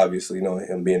Clippers, obviously,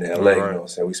 him being in LA, you know what I'm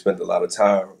saying, we spent a lot of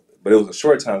time. But it was a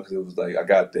short time because it was like I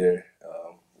got there,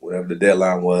 whatever the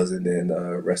deadline was, and then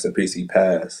rest in peace, he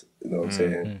passed, you know what I'm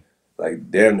saying?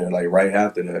 Like damn near, like right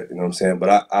after that, you know what I'm saying?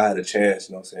 But I had a chance,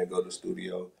 you know what I'm saying, go to the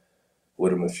studio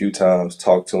with him a few times,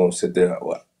 talk to him, sit there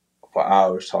for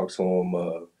hours, talk to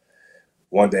him.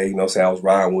 One day, you know what I'm saying, I was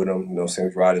riding with him, you know what I'm saying, he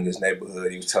was riding in this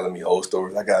neighborhood. He was telling me old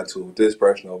stories. I got into it with this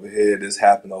person over here, this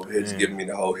happened over here, just giving me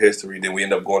the whole history. Then we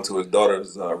ended up going to his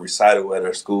daughter's recital at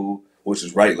her school, which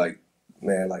is right, like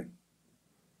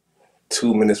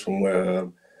 2 minutes from where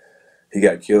he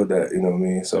got killed at, you know what I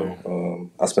mean? So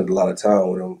I spent a lot of time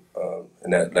with him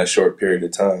in that short period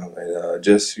of time. And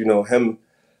just, him,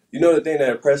 the thing that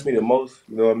impressed me the most,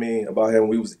 you know what I mean, about him,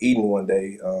 we was eating one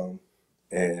day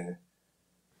and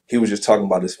he was just talking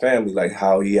about his family, like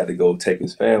how he had to go take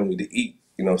his family to eat,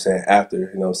 you know what I'm saying, after,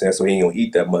 you know what I'm saying, so he ain't gonna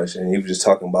eat that much. And he was just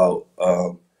talking about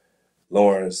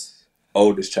Lauren's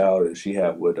oldest child that she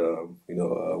had with,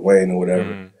 Wayne or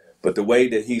whatever. But the way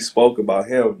that he spoke about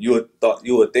him, you would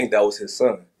think that was his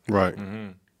son. Right.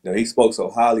 He spoke so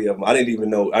highly of him. I didn't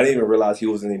even realize he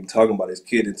wasn't even talking about his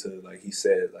kid until like he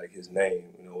said like his name,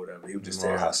 whatever. He was just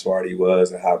saying how smart he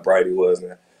was and how bright he was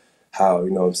and how, you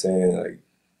know what I'm saying, like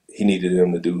he needed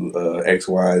him to do X,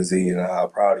 Y, and Z and how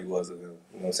proud he was of him. You know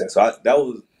what I'm saying? So that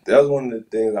was one of the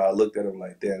things I looked at him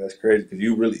like, damn, that's crazy because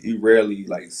you rarely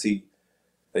like see.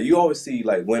 Like, you always see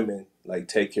like women like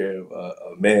take care of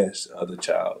a man's other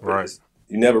child. Right.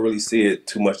 You never really see it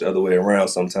too much the other way around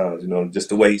sometimes, just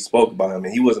the way he spoke about him.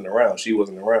 And he wasn't around. She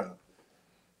wasn't around.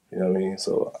 You know what I mean?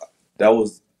 So that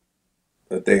was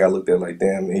the thing I looked at like,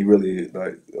 damn, he really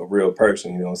like a real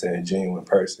person, you know what I'm saying? A genuine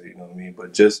person, you know what I mean?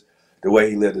 But just the way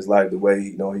he lived his life, the way,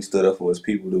 he stood up for his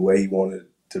people, the way he wanted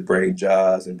to bring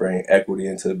jobs and bring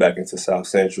equity back into South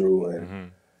Central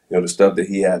and, the stuff that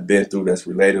he had been through that's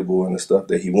relatable and the stuff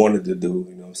that he wanted to do,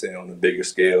 you know what I'm saying, on a bigger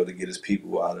scale to get his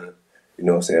people out of, you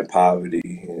know what I'm saying, poverty,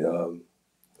 and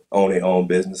own their own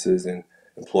businesses and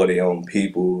employ their own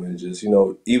people and just,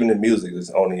 even the music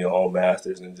is owning your own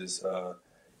masters and just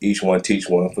each one teach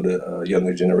one for the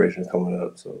younger generation coming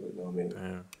up. So, you know what I mean?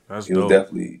 Damn, that's he was dope.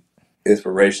 definitely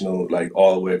inspirational, like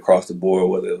all the way across the board,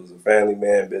 whether it was a family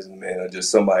man, businessman, or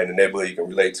just somebody in the neighborhood you can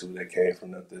relate to that came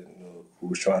from nothing, who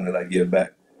was trying to like give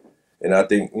back. And I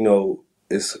think,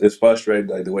 it's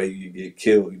frustrating, like the way you get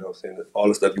killed, you know what I'm saying? All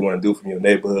the stuff you want to do from your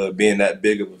neighborhood, being that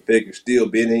big of a figure, still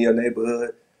being in your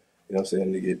neighborhood, you know what I'm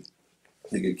saying,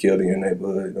 to get killed in your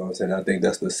neighborhood, you know what I'm saying? I think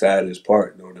that's the saddest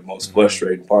part, the most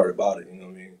frustrating part about it, you know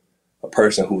what I mean? A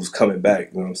person who's coming back,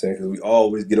 you know what I'm saying? Because we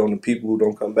always get on the people who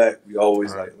don't come back. We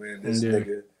always like, man, this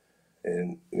nigga,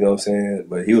 and you know what I'm saying?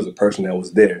 But he was a person that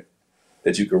was there,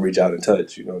 that you could reach out and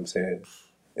touch, you know what I'm saying?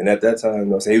 And at that time, you know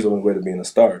what I'm saying, he was on his way to being a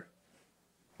star.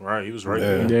 Right, he was right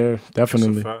there. Yeah,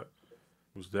 definitely. That's a fact.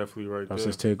 He was definitely right That's there.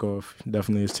 his takeoff.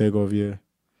 Definitely his takeoff, yeah.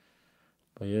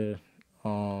 But yeah.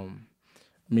 I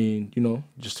mean,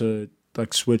 just to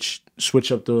like switch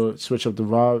up the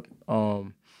vibe.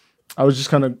 I was just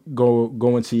kind of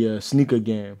go into your sneaker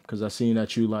game because I seen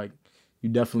that you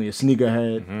definitely a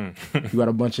sneakerhead. Mm-hmm. You got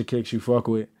a bunch of kicks you fuck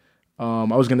with. I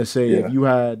was gonna say if you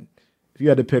had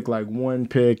to pick like one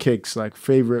pair of kicks, like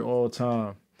favorite all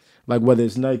time, like whether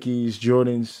it's Nikes,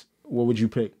 Jordans, what would you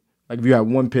pick? Like if you had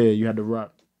one pair you had to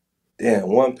rock. Damn,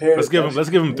 one pair. Let's give him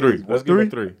 3. Let's give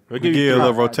him 3. We'll give you a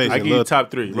little rotation. I give you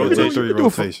top 3. Rotation.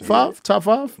 Rotation. Top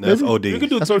 5? That's maybe? OD. You can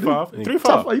do 3, 5. 3, 5.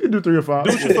 Top 5. You can do 3 or 5. Do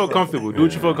what you feel comfortable. Do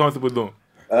what you feel comfortable doing.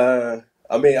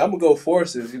 I mean, I'm gonna go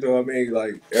forces. You know what I mean?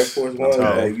 Like Air Force One.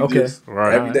 Like, just,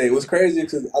 every day. It was crazy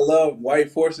because I love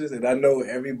white forces, and I know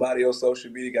everybody on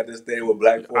social media got this thing with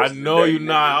black forces. I know you're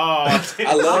not. Oh,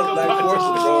 I love black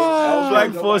forces, bro.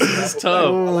 Black forces is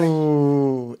tough.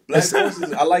 Black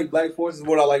forces. I like black forces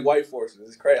more than I like white forces.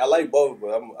 It's crazy. I like both,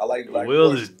 but I like black. Will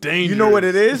forces. is dangerous. You know what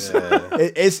it is? Yeah.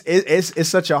 It's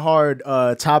such a hard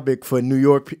topic for New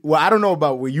York. Well, I don't know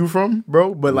about where you from,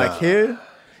 bro, but like here.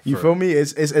 You feel me?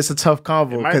 It's a tough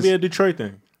convo. It might be a Detroit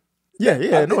thing. Yeah,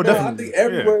 definitely. I think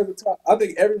everywhere is a tough. I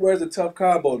think everywhere is a tough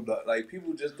combo. Like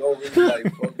people just don't really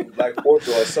like fucking black force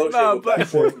or associate with black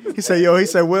force. He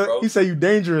said, Will. He said you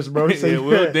dangerous, bro. He said,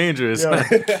 Will dangerous.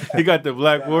 He got the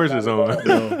black forces on.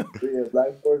 Yeah,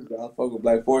 black forces. I fuck with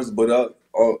black forces, but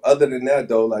other than that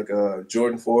though, like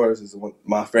Jordan 4s is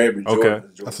my favorite. Okay,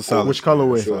 Jordan that's a solid. Which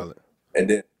colorway? Sure. And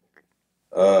then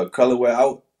colorway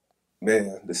out.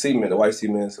 Man, the cement, the white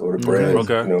cements or the bread.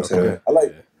 Okay. You know what I'm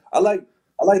saying? I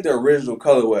like the original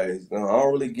colorways. You know, I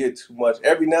don't really get too much.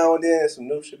 Every now and then, some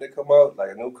new shit that come out, like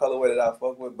a new colorway that I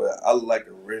fuck with, but I like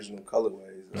the original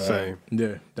colorways. Same.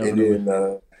 Yeah, definitely. And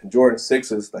then Jordan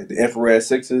 6s, like the infrared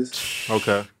 6s.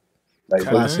 Okay. Like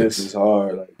those 6s is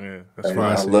hard. Like, yeah, that's fine.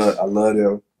 I love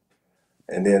them.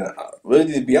 And then,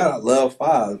 really, to be honest, I love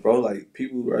 5s, bro. Like,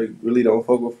 people really don't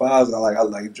fuck with 5s. I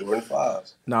like Jordan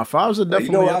 5s. Nah, 5s are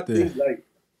definitely up there.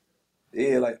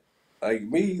 Think, like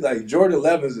me, like Jordan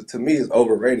 11s to me is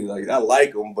overrated. Like, I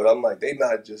like them, but I'm like, they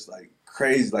not just like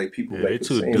crazy like people they make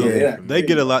too them dumb. seem. They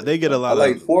get a lot. They get a lot. I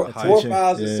like of 4, 5s,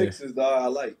 and attention. 6s. Dog, I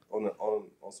like on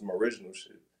some original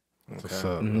shit. That's what's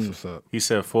up. That's what's up. He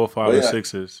said 4, 5, and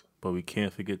 6s, but we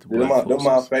can't forget the black forces. They're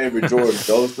my favorite Jordans.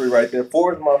 Those 3 right there.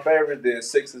 4s my favorite. Then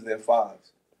 6s, then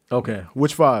 5s. Okay,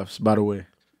 which 5s, by the way?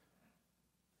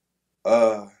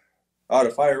 The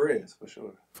fire reds for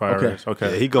sure. Fire reds.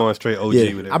 Okay. Yeah, he going straight OG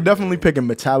with it. I'm definitely picking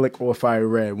metallic or fire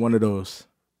red. One of those.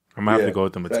 I'm gonna have to go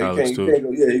with the metallics too.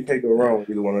 You can't go wrong with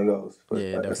either one of those. But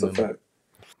that's definitely. a fact.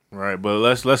 Right, but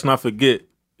let's not forget.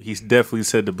 He's definitely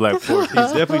said the black force. He's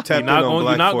definitely tapped in on black force.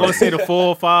 You're not gonna say the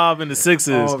 4, 5, and the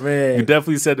 6s. Oh man, you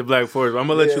definitely said the black force. I'm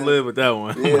gonna let you live with that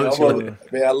one. Yeah,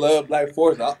 man, I love black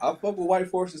forces. I fuck with white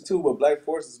forces too, but black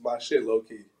forces is my shit, low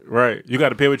key. Right, you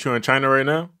got a pair with you in China right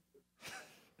now.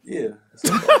 Yeah.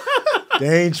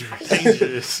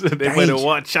 Dangerous. They better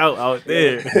watch out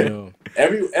there. Yeah.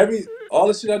 Every all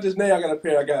the shit I just named, I got a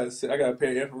pair. I got a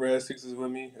pair of infrared 6s with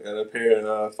me. I got a pair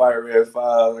of fire red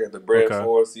 5s. I got the bread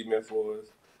 4s, cement 4s,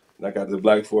 and I got the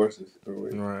black forces.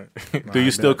 Right. Do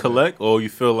you still collect, or you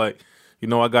feel like,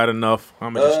 I got enough?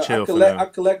 I'm gonna just chill for now. I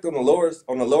collect on the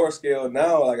lower scale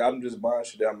now. Like I'm just buying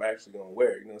shit that I'm actually gonna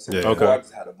wear. You know what I'm saying? Yeah. Before, I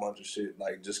just had a bunch of shit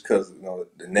like just because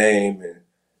the name and.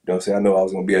 You know what I'm saying? I know I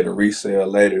was going to be able to resell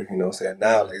later. You know what I'm saying?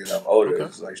 Now, like, that I'm older,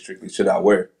 it's like strictly shit I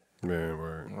wear. Man,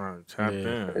 right. Tap in.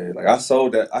 Yeah, like, I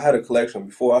sold that. I had a collection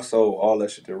before I sold all that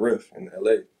shit to Riff in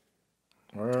L.A.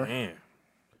 Man,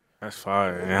 that's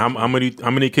fire. And how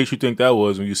many kicks you think that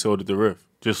was when you sold it to Riff?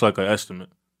 Just like an estimate.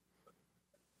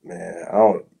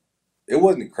 Man, it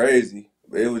wasn't crazy.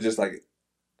 But it was just like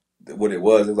what it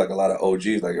was. It was like a lot of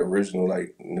OGs, like original,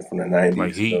 like from the 90s.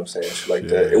 Like you know what I'm saying? Shit like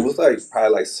that. It was like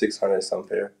probably like 600 some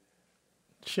pair.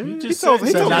 He told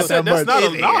us that's not a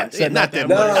lot. It's not that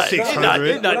much. 600.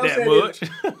 It's not that much.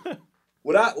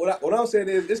 What I'm saying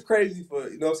is, it's crazy for,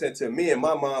 you know what I'm saying, to me and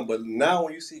my mom, but now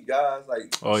when you see guys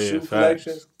like shoe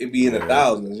collections, it be in the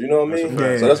thousands, you know what I mean?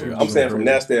 So that's what I'm saying from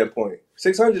that standpoint.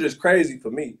 600 is crazy for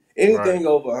me. Anything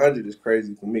over 100 is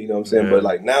crazy for me, you know what I'm saying? But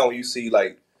like now when you see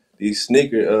like these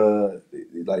sneaker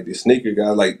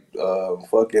guys, like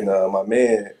my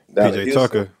man PJ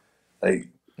Tucker. Like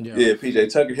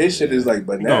PJ Tucker, his shit is like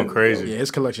bananas. Going crazy. Yeah,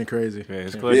 his collection crazy. Yeah,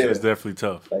 his collection is definitely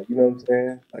tough. Like, you know what I'm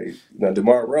saying? Like,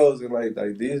 DeMar Rose and like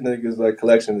these niggas like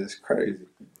collection is crazy.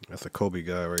 That's a Kobe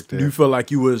guy right there. Do you feel like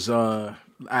you was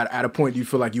at a point? Do you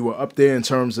feel like you were up there in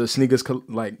terms of sneakers,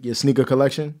 like your sneaker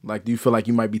collection? Like, do you feel like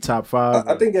you might be top 5?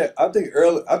 I think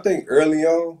early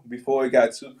on, before it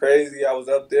got too crazy, I was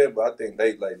up there. But I think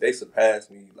they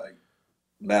surpassed me, like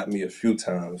lapped me a few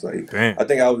times. Like, damn. I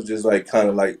think I was just like kind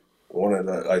of like one of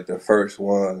the first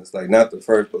ones, like not the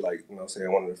first, but like, you know what I'm saying,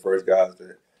 one of the first guys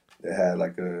that had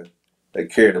like a that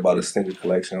cared about a sneaker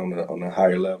collection on a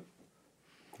higher level.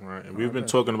 Right. And we've been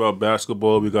talking about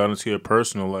basketball. We got into your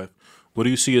personal life. What do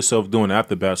you see yourself doing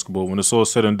after basketball? When it's all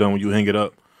said and done, when you hang it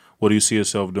up, what do you see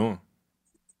yourself doing?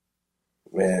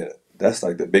 Man, that's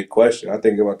like the big question. I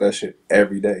think about that shit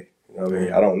every day. You know what I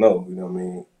mean? I don't know. You know what I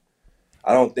mean?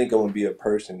 I don't think I'm going to be a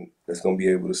person that's going to be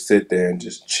able to sit there and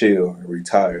just chill and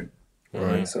retire.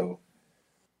 Right. So,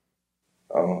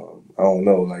 I don't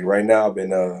know. Like right now,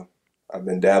 I've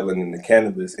been dabbling in the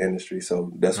cannabis industry.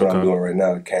 So that's what I'm doing right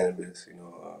now, the cannabis, you know.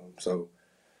 So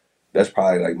that's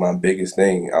probably like my biggest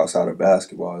thing outside of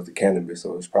basketball is the cannabis.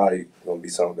 So it's probably going to be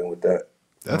something with that.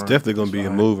 That's definitely going to be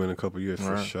a move in a couple of years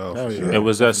for sure. For sure. And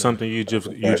was that something you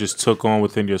just took on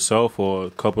within yourself, or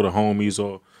a couple of homies,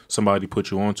 or somebody put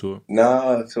you onto it?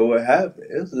 Nah. So what happened?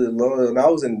 It was when I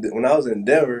was in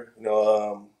Denver. You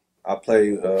know, I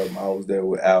played. I was there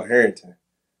with Al Harrington.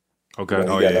 Okay. You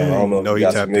know, I don't know. He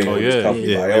tapped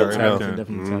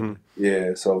in.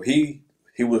 Yeah. So he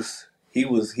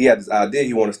had this idea.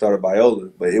 He wanted to start a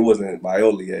Biola, but it wasn't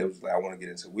Biola yet. It was like I want to get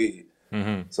into weed.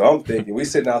 Mm-hmm. So I'm thinking, we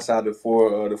sitting outside the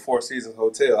Four Seasons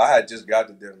Hotel. I had just got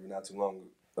to Denver not too long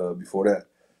before that.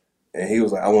 And he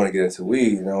was like, I want to get into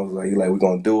weed. And I was like, we're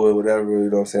going to do it, whatever. You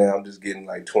know what I'm saying? I'm just getting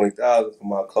like $20,000 from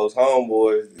my close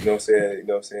homeboys. You know what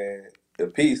I'm saying? The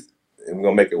piece. And we're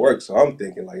going to make it work. So I'm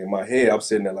thinking, like, in my head, I'm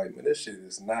sitting there like, man, this shit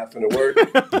is not finna work.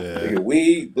 Nigga,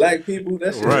 weed, black people,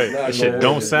 that shit is not shit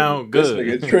don't sound good.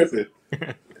 This nigga tripping.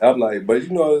 I'm like, but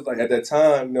you know, it's like at that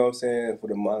time, you know what I'm saying, for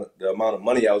the amount of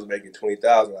money I was making,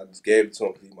 $20,000, I just gave it to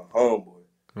him because he's my homeboy.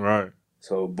 Right.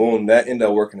 So boom, that ended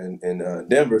up working in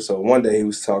Denver. So one day he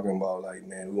was talking about like,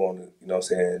 man, we want to, you know what I'm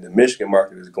saying, the Michigan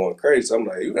market is going crazy. So I'm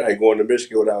like, you ain't going to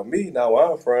Michigan without me, not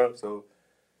where I'm from. So,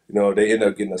 you know, they ended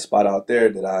up getting a spot out there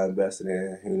that I invested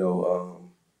in, you know,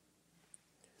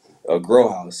 a grow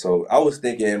house. So I was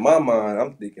thinking in my mind,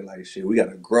 I'm thinking like, shit, we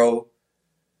got to grow.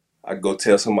 I go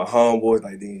tell some of my homeboys,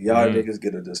 like, y'all niggas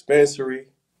get a dispensary.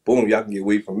 Boom, y'all can get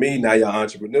weed from me. Now y'all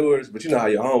entrepreneurs. But you know how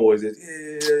your homeboys is.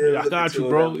 Yeah, I got you,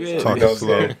 bro. Yeah. Talking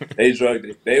slow.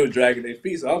 They were dragging their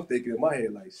feet. So I'm thinking in my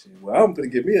head, like, shit, well, I'm going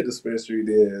to get me a dispensary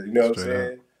there. You know what I'm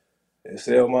saying? And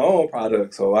sell my own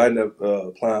product. So I ended up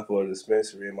applying for a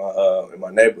dispensary in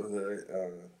my neighborhood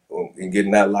and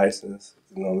getting that license.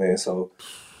 You know what I mean? So,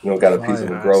 you know, got a piece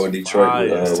of a grow in Detroit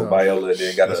with Viola.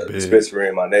 Then got a dispensary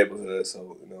in my neighborhood.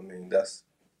 So, you know what I mean?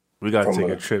 We got to take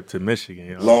a trip to Michigan.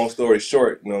 You know? Long story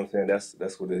short, you know what I'm saying?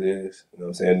 That's what it is. You know what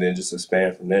I'm saying? And then just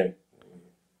expand from there.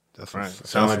 That's right.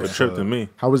 Sounds like a trip to me.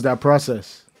 How was that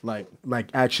process? Like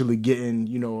actually getting,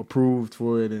 you know, approved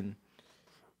for it and,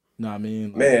 you know what I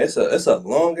mean? Like, man, it's a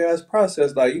long ass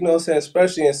process. Like, you know what I'm saying?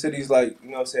 Especially in cities like, you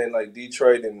know what I'm saying, like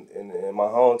Detroit and my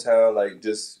hometown, like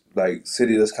just like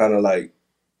city that's kind of like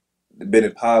been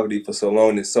in poverty for so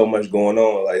long. There's so much going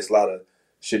on. Like, it's a lot of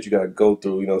shit you got to go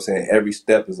through, you know what I'm saying? Every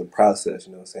step is a process,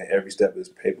 you know what I'm saying? Every step is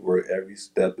paperwork. Every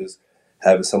step is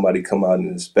having somebody come out and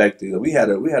inspect it. We had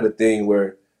a thing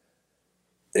where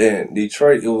in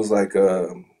Detroit, it was like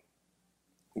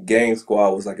gang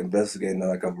squad was like investigating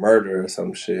like a murder or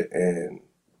some shit, and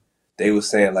they was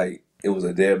saying like it was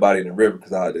a dead body in the river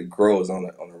because the grow was on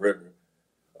the river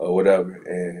or whatever.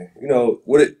 And you know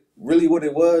what it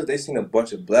was, they seen a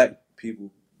bunch of black people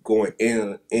going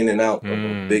in and out of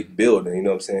a big building, you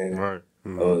know what I'm saying? Right.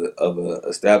 Of a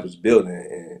established building,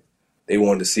 and they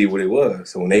wanted to see what it was.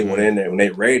 So when they went in there, when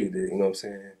they raided it, you know what I'm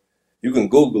saying? You can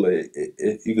Google it.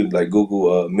 You could like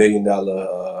Google $1 million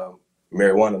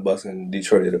marijuana bust in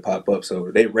Detroit, it'll pop up.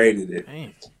 So they raided it.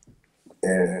 Dang.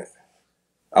 And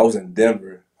I was in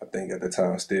Denver, I think at the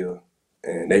time still,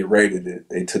 and they raided it.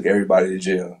 They took everybody to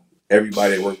jail.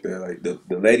 Everybody that worked there, like the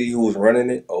lady who was running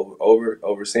it,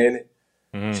 overseeing it,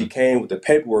 she came with the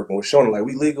paperwork and was showing it like,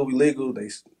 we legal. They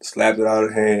slapped it out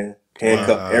of her hand,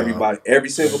 handcuffed everybody, every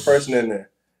single person in there,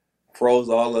 froze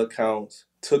all the accounts,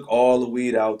 took all the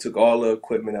weed out, took all the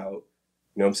equipment out.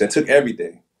 You know what I'm saying? Took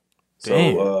everything.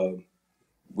 Damn. So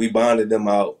we bonded them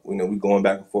out. You know, we going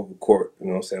back and forth with court. You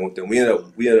know what I'm saying? With them, we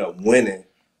ended up winning.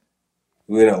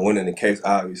 We ended up winning the case,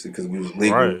 obviously, because we was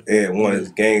legal. Right. And one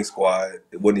is gang squad.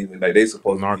 It wasn't even like they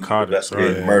supposed narcotics, to be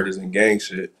investigating murders and gang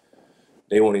shit.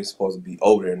 They weren't even supposed to be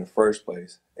over there in the first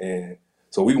place. And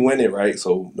so we win it, right?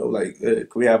 So they were like, can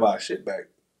we have our shit back?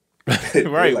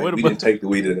 Right. Like, we didn't take the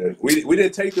weed in there. We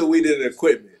didn't take the weed in the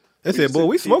equipment. They said, boy,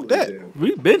 we smoked that.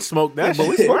 We've been smoked that, but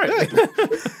we smoked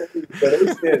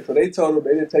that. So they told them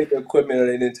they didn't take the equipment or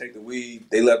they didn't take the weed.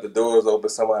 They left the doors open.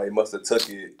 Somebody must have took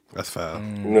it. That's foul. You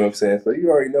know what I'm saying? So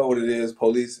you already know what it is.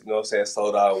 Police, you know what I'm saying,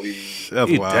 sold our weed.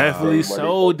 He definitely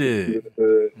sold it.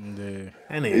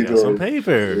 And nigga got some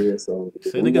paper. Yeah, so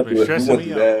Said nigga been stressing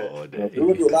me out all day. We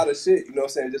went through a lot of shit, you know what I'm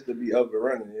saying, just to be up and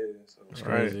running. Yeah, so that's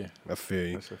crazy. I feel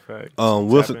you. That's a fact.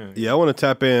 Wilson, I want to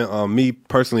tap in. Me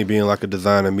personally being like a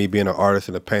designer, me being an artist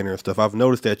and a painter and stuff. I've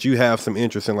noticed that you have some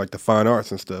interest in like the fine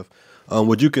arts and stuff.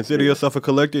 Would you consider yourself a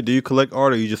collector? Do you collect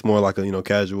art, or are you just more like a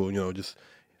casual, just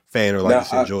fan, or like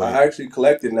just enjoy it? I actually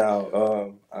collected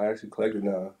now.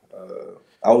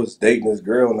 I was dating this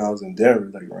girl when I was in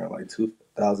Denver, like around like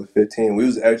 2015. We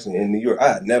was actually in New York.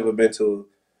 I had never been to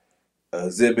an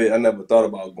exhibit. I never thought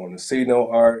about going to see no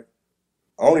art.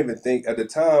 I don't even think at the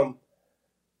time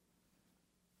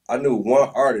I knew one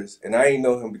artist, and I didn't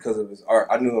know him because of his art.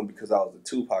 I knew him because I was a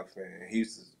Tupac fan. He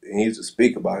used to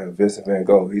speak about him, Vincent Van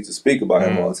Gogh. He used to speak about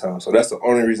him all the time. So that's the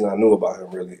only reason I knew about him,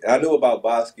 really. And I knew about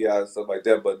Basquiat and stuff like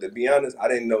that, but to be honest, I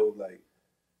didn't know like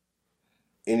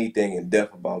anything in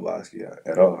depth about Basquiat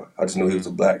at all. I just knew he was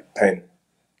a black painter.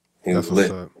 He was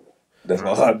lit. That's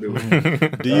all I knew.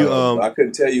 Do you I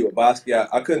couldn't tell you a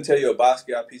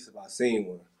Basquiat piece if I seen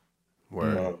one.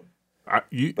 Word. I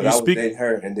was dating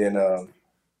her, and then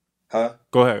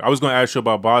Go ahead. I was going to ask you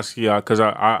about Basquiat because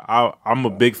I'm a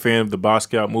big fan of the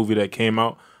Basquiat movie that came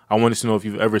out. I wanted to know if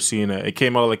you've ever seen it. It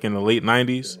came out like in the late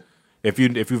 '90s. If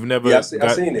you've never, I've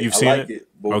seen it. You've seen it.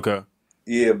 Okay.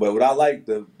 Yeah, but what I like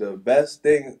the best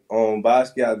thing on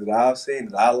Basquiat that I've seen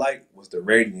that I like was the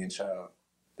Radiant Child.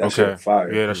 That shit is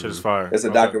fire. Yeah, that shit is fire. It's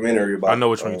a documentary about. I know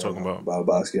which one you're talking about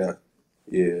Basquiat.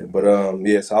 Yeah, but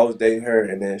so I was dating her,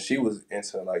 and then she was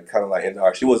into like kind of like into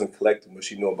art. She wasn't collecting, but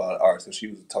she knew about art, so she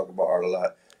was talking about art a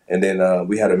lot. And then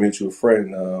we had a mutual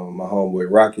friend, my homeboy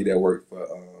Rocky, that worked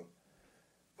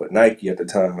for Nike at the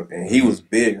time, and he was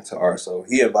big into art, so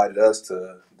he invited us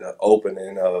to the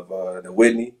opening of the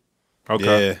Whitney.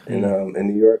 Okay. In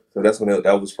New York. So that's when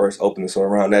that was first opening. So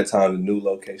around that time, the new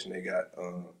location they got,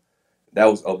 that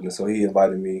was opening. So he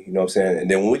invited me, you know what I'm saying? And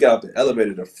then when we got off the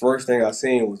elevator, the first thing I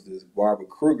seen was this Barbara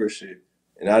Kruger shit.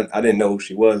 And I didn't know who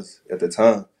she was at the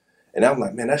time. And I'm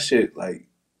like, man, that shit, like,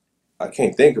 I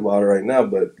can't think about it right now,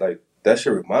 but like, that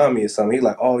shit remind me of something. He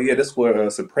like, oh yeah, that's where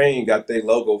Supreme got their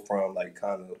logo from, like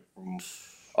kind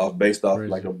of based off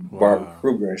like a Barbara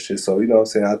Kruger and shit. So, you know what I'm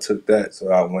saying? I took that.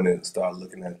 So I went and started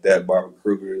looking at that Barbara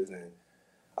Kruger's, and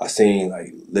I seen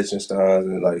like Liechtenstein's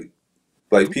and like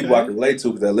people I can relate to,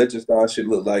 because that Liechtenstein shit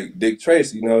looked like Dick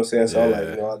Tracy, you know what I'm saying? So I'm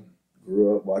like, I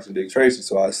grew up watching Dick Tracy,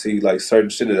 so I see like certain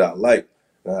shit that I like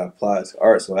and I apply it to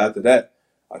art. So after that,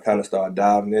 I kind of started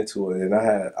diving into it, and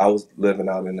I was living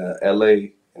out in LA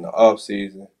in the off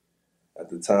season at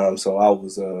the time, so I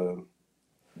was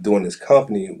doing this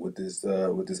company with this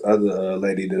other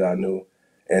lady that I knew,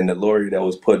 and the lawyer that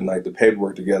was putting like the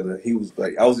paperwork together. He was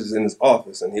like, I was just in his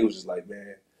office, and he was just like,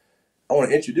 man, I want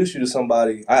to introduce you to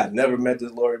somebody. I had never met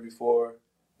this lawyer before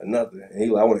or nothing. And he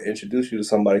like, I want to introduce you to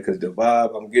somebody because the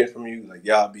vibe I'm getting from you, like,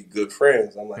 y'all be good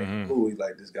friends. I'm like, who? He's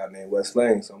like, this guy named Wes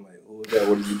Lang. So I'm like, who is that?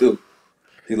 What does he do?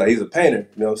 He's like, he's a painter.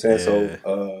 You know what I'm saying? Yeah.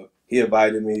 So he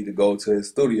invited me to go to his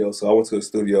studio. So I went to his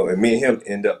studio, and me and him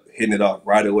ended up hitting it off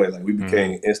right away. Like, we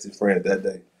became instant friends that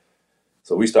day.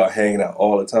 So we started hanging out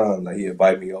all the time. Like, he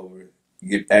invited me over,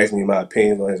 asked me my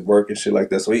opinions on his work and shit like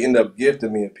that. So he ended up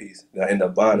gifting me a piece. And I ended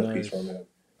up buying a piece from him,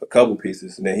 a couple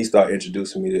pieces. And then he started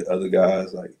introducing me to other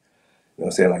guys, like, you know what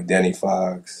I'm saying, like Danny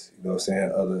Fox, you know what I'm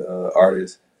saying, other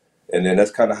artists. And then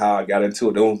that's kind of how I got into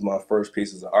it. Those were my first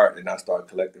pieces of art, and I started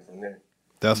collecting from there.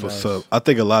 That's what's up. I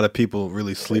think a lot of people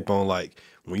really sleep on, like,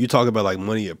 when you talk about like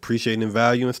money appreciating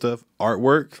value and stuff,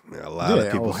 artwork, man, a lot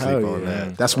of people sleep on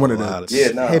that. That's one of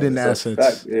the hidden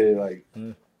assets.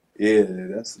 Yeah,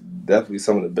 that's definitely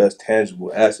some of the best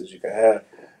tangible assets you can have.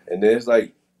 And then it's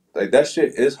like that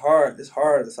shit is hard. It's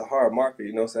hard. It's a hard market,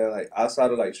 you know what I'm saying? Like,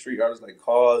 outside of like street artists like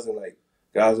Cause and like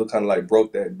guys who kind of like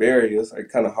broke that barrier, it's like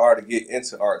kind of hard to get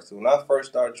into art. So when I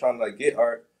first started trying to like get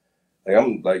art, like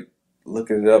I'm like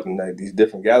looking it up in like these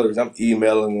different galleries, I'm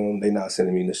emailing them, they not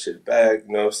sending me the shit back,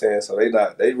 you know what I'm saying? So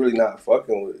they really not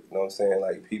fucking with it, you know what I'm saying?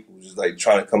 Like, people just like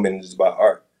trying to come in and just buy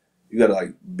art. You gotta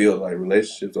like build like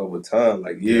relationships over time,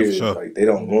 like years. Yeah, like, they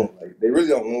don't want, like, they really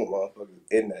don't want motherfuckers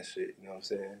in that shit, you know what I'm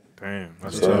saying? Damn,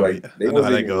 that's so like they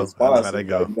wasn't even responsive. Like,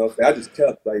 you know what I'm saying? I just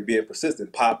kept like being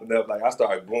persistent, popping up. Like, I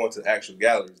started going to actual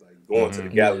galleries, like going to the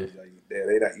galleries. Like,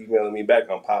 they not emailing me back,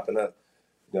 I'm popping up.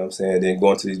 You know what I'm saying? Then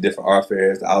going to these different art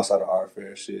fairs, the outside of art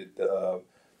fair shit, the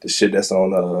shit that's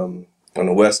on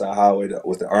the West Side Highway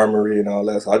with the Armory and all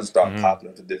that. So I just started popping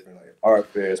up to different like art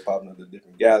fairs, popping up to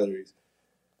different galleries.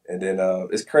 And then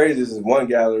it's crazy. This is one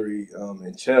gallery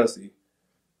in Chelsea,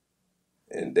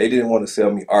 And they didn't want to sell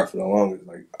me art for the longest.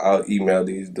 Like, I'll email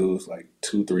these dudes like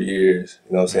 2-3 years.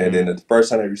 You know what I'm saying? Then the first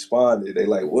time they responded, they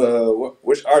like, well,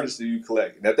 which artists do you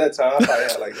collect? And at that time, I probably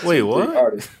had like 2-3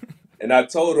 artists. And I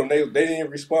told them, they didn't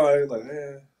respond. They was like,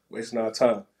 wasting our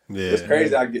time. Yeah. It's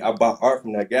crazy. I bought art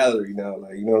from that gallery now.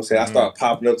 Like, you know what I'm saying? I started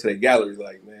popping up to the gallery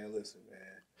like, man, listen, man.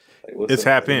 Like, it's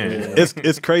happening.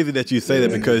 It's crazy that you say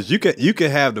that because you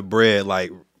can have the bread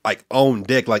like on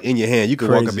deck, like in your hand. You can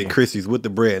walk up in Christie's with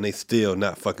the bread and they still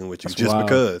not fucking with you. That's just wild.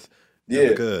 Because. Yeah,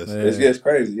 because. It's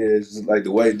crazy. Yeah, it's just like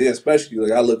the way it did, especially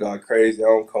like I look all crazy. I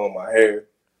don't comb my hair.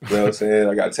 You know what I'm saying?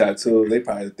 I got tattoos. They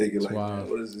probably thinking like, man,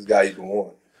 what is this guy even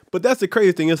want? But that's the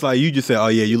crazy thing. It's like you just said, oh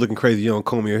yeah, you looking crazy. You don't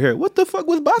comb your hair. What the fuck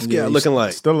was Basquiat looking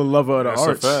like? Still a lover of the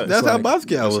arts. That's how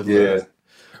Basquiat was. Yeah. Like.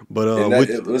 But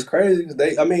it was crazy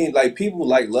because people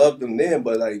like loved him then,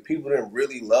 but like people didn't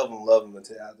really love him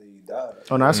until after he died.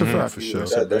 Oh, no, that's a fact for sure.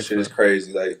 That shit is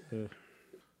crazy. Like,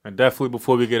 and definitely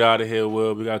before we get out of here,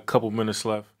 Will, we got a couple minutes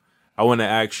left. I want to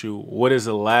ask you, what is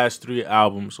the last 3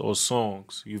 albums or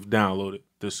songs you've downloaded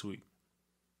this week?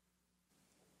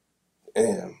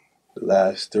 Damn, the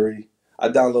last 3. I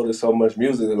downloaded so much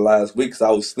music in the last week because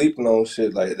I was sleeping on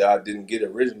shit like that I didn't get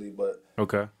originally, but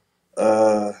okay.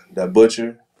 That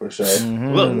Butcher. For sure.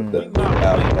 Mm-hmm. Look,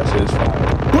 that shit is fire.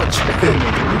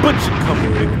 Butcher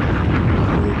coming.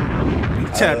 You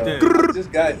tapped in. This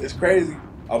guy, it's crazy.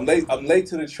 I'm late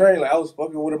to the train. Like I was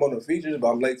fucking with him on the features, but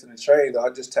I'm late to the train. I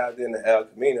just tapped in to El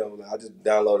Camino. I just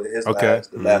downloaded his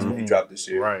last one he dropped this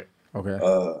year. Right. Okay.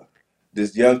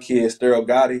 This young kid, Stereo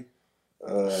Gotti.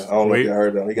 I don't know if you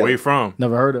heard of him. Where you from?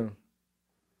 Never heard of him.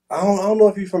 I don't know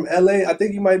if he's from LA. I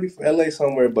think he might be from LA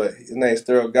somewhere, but his name's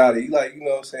Stereo Gotti. He like, you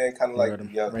know what I'm saying, kind of like the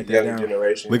younger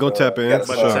generation. We're gonna tap in. He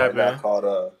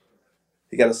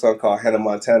got a song called Hannah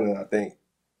Montana, I think.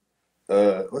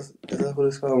 Is that what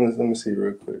it's called? Let me see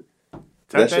real quick.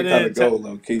 That shit kind of go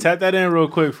low key. Tap that in real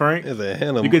quick, Frank.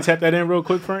 You can tap that in real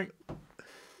quick, Frank.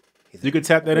 You can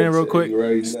tap that in real quick.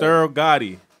 Stereo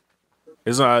Gotti.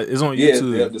 It's on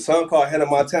YouTube. Yeah, the song called Hannah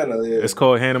Montana. Yeah. It's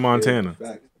called Hannah Montana.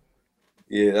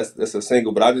 Yeah, that's a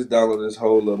single, but I just downloaded this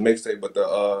whole little mixtape. But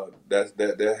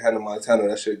that Hannah Montana,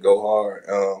 that shit go hard.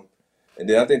 And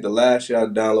then I think the last shit I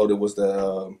downloaded was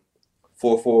the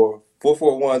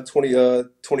 441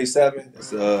 27.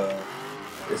 It's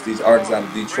these artists out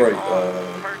of Detroit,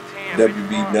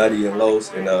 WB Nutty and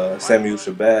Los and Samuel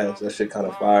Shabazz. That shit kind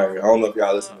of fire. I don't know if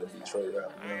y'all listen to Detroit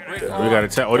rap. We gotta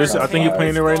tap. Oh, this I think you're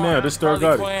playing it right now. This Stereo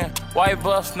Gotti. White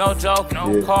bus, no joke,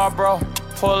 no car, bro.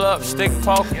 Pull up, stick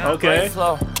poke, okay.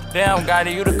 Flow. Damn,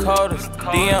 Gotti, you the coldest.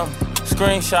 DM,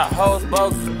 screenshot, hoes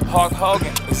bogus. Hulk Hogan,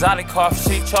 exotic cough,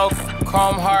 she choking.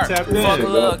 Chrome heart, fuck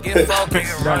look, get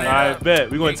focused. I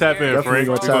bet. We're gonna tap in, Frank.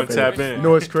 We're gonna tap in. You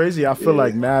know what's crazy? I feel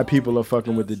like mad people are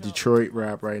fucking with the Detroit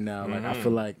rap right now. Like I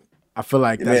feel like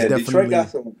that's definitely. Detroit got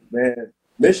some, man.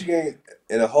 Michigan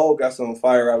in a whole got some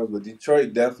fire rappers, but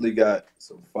Detroit definitely got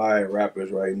some fire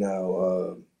rappers right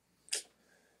now.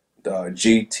 The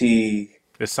GT.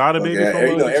 Is Sada Baby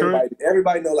from Detroit?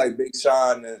 Everybody know like Big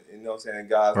Sean and you know what I'm saying,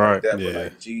 guys like that. But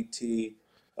like GT,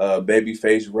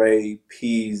 Babyface Ray,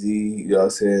 Peasy, you know what I'm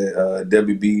saying,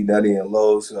 WB Nutty and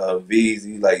Los,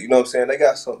 VZ, like you know what I'm saying. They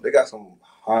got some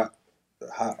hot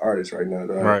artists right now.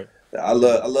 Though. Right. I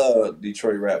love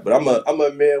Detroit rap, but I'm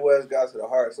a Midwest guy to the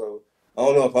heart, so I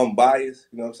don't know if I'm biased.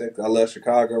 You know what I'm saying? 'Cause I love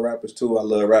Chicago rappers too. I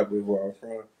love rappers where I'm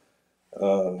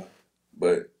from.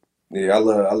 But yeah, I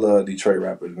love Detroit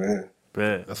rappers, man.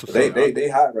 Bet. That's what's they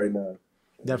hot right now.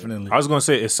 Definitely. I was gonna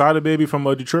say, is Sada Baby from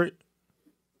Detroit?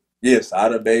 Yes,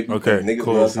 Sada Baby. Okay, niggas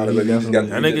cool. love Sada Baby. That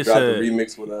nigga said the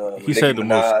remix with he said the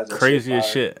most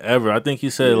craziest shit ever. I think he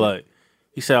said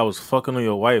I was fucking on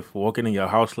your wife, walking in your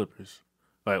house slippers,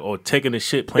 like or taking the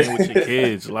shit, playing with your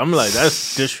kids. I'm like,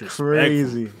 that's disrespectful.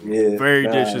 Crazy. Yeah, very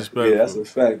disrespectful. Yeah, that's a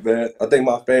fact, man. I think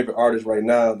my favorite artist right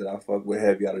now that I fuck with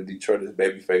heavy out of Detroit is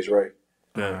Babyface Ray.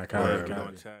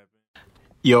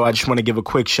 Yo, I just want to give a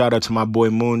quick shout out to my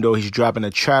boy Mundo. He's dropping a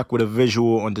track with a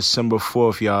visual on December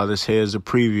 4th, y'all. This here is a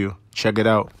preview. Check it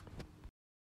out.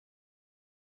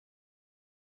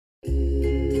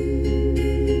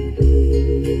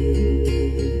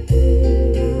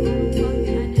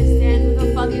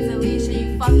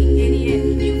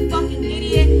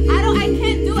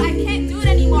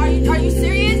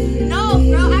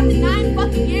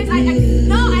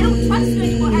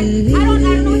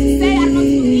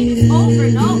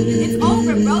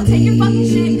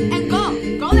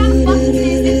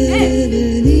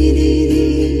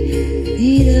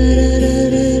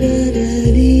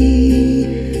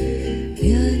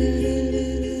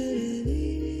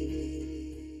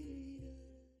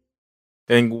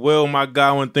 And Will, my guy,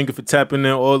 I want to thank you for tapping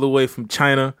in all the way from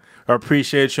China. I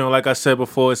appreciate you. And like I said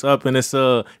before, it's up and it's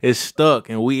stuck,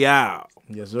 and we out.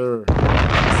 Yes, sir. All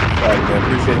right, man.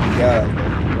 Appreciate you guys.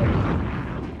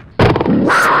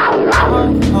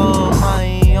 Hold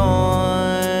my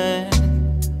on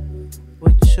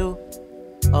with you.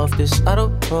 Off this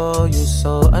edible, you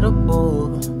so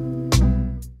edible.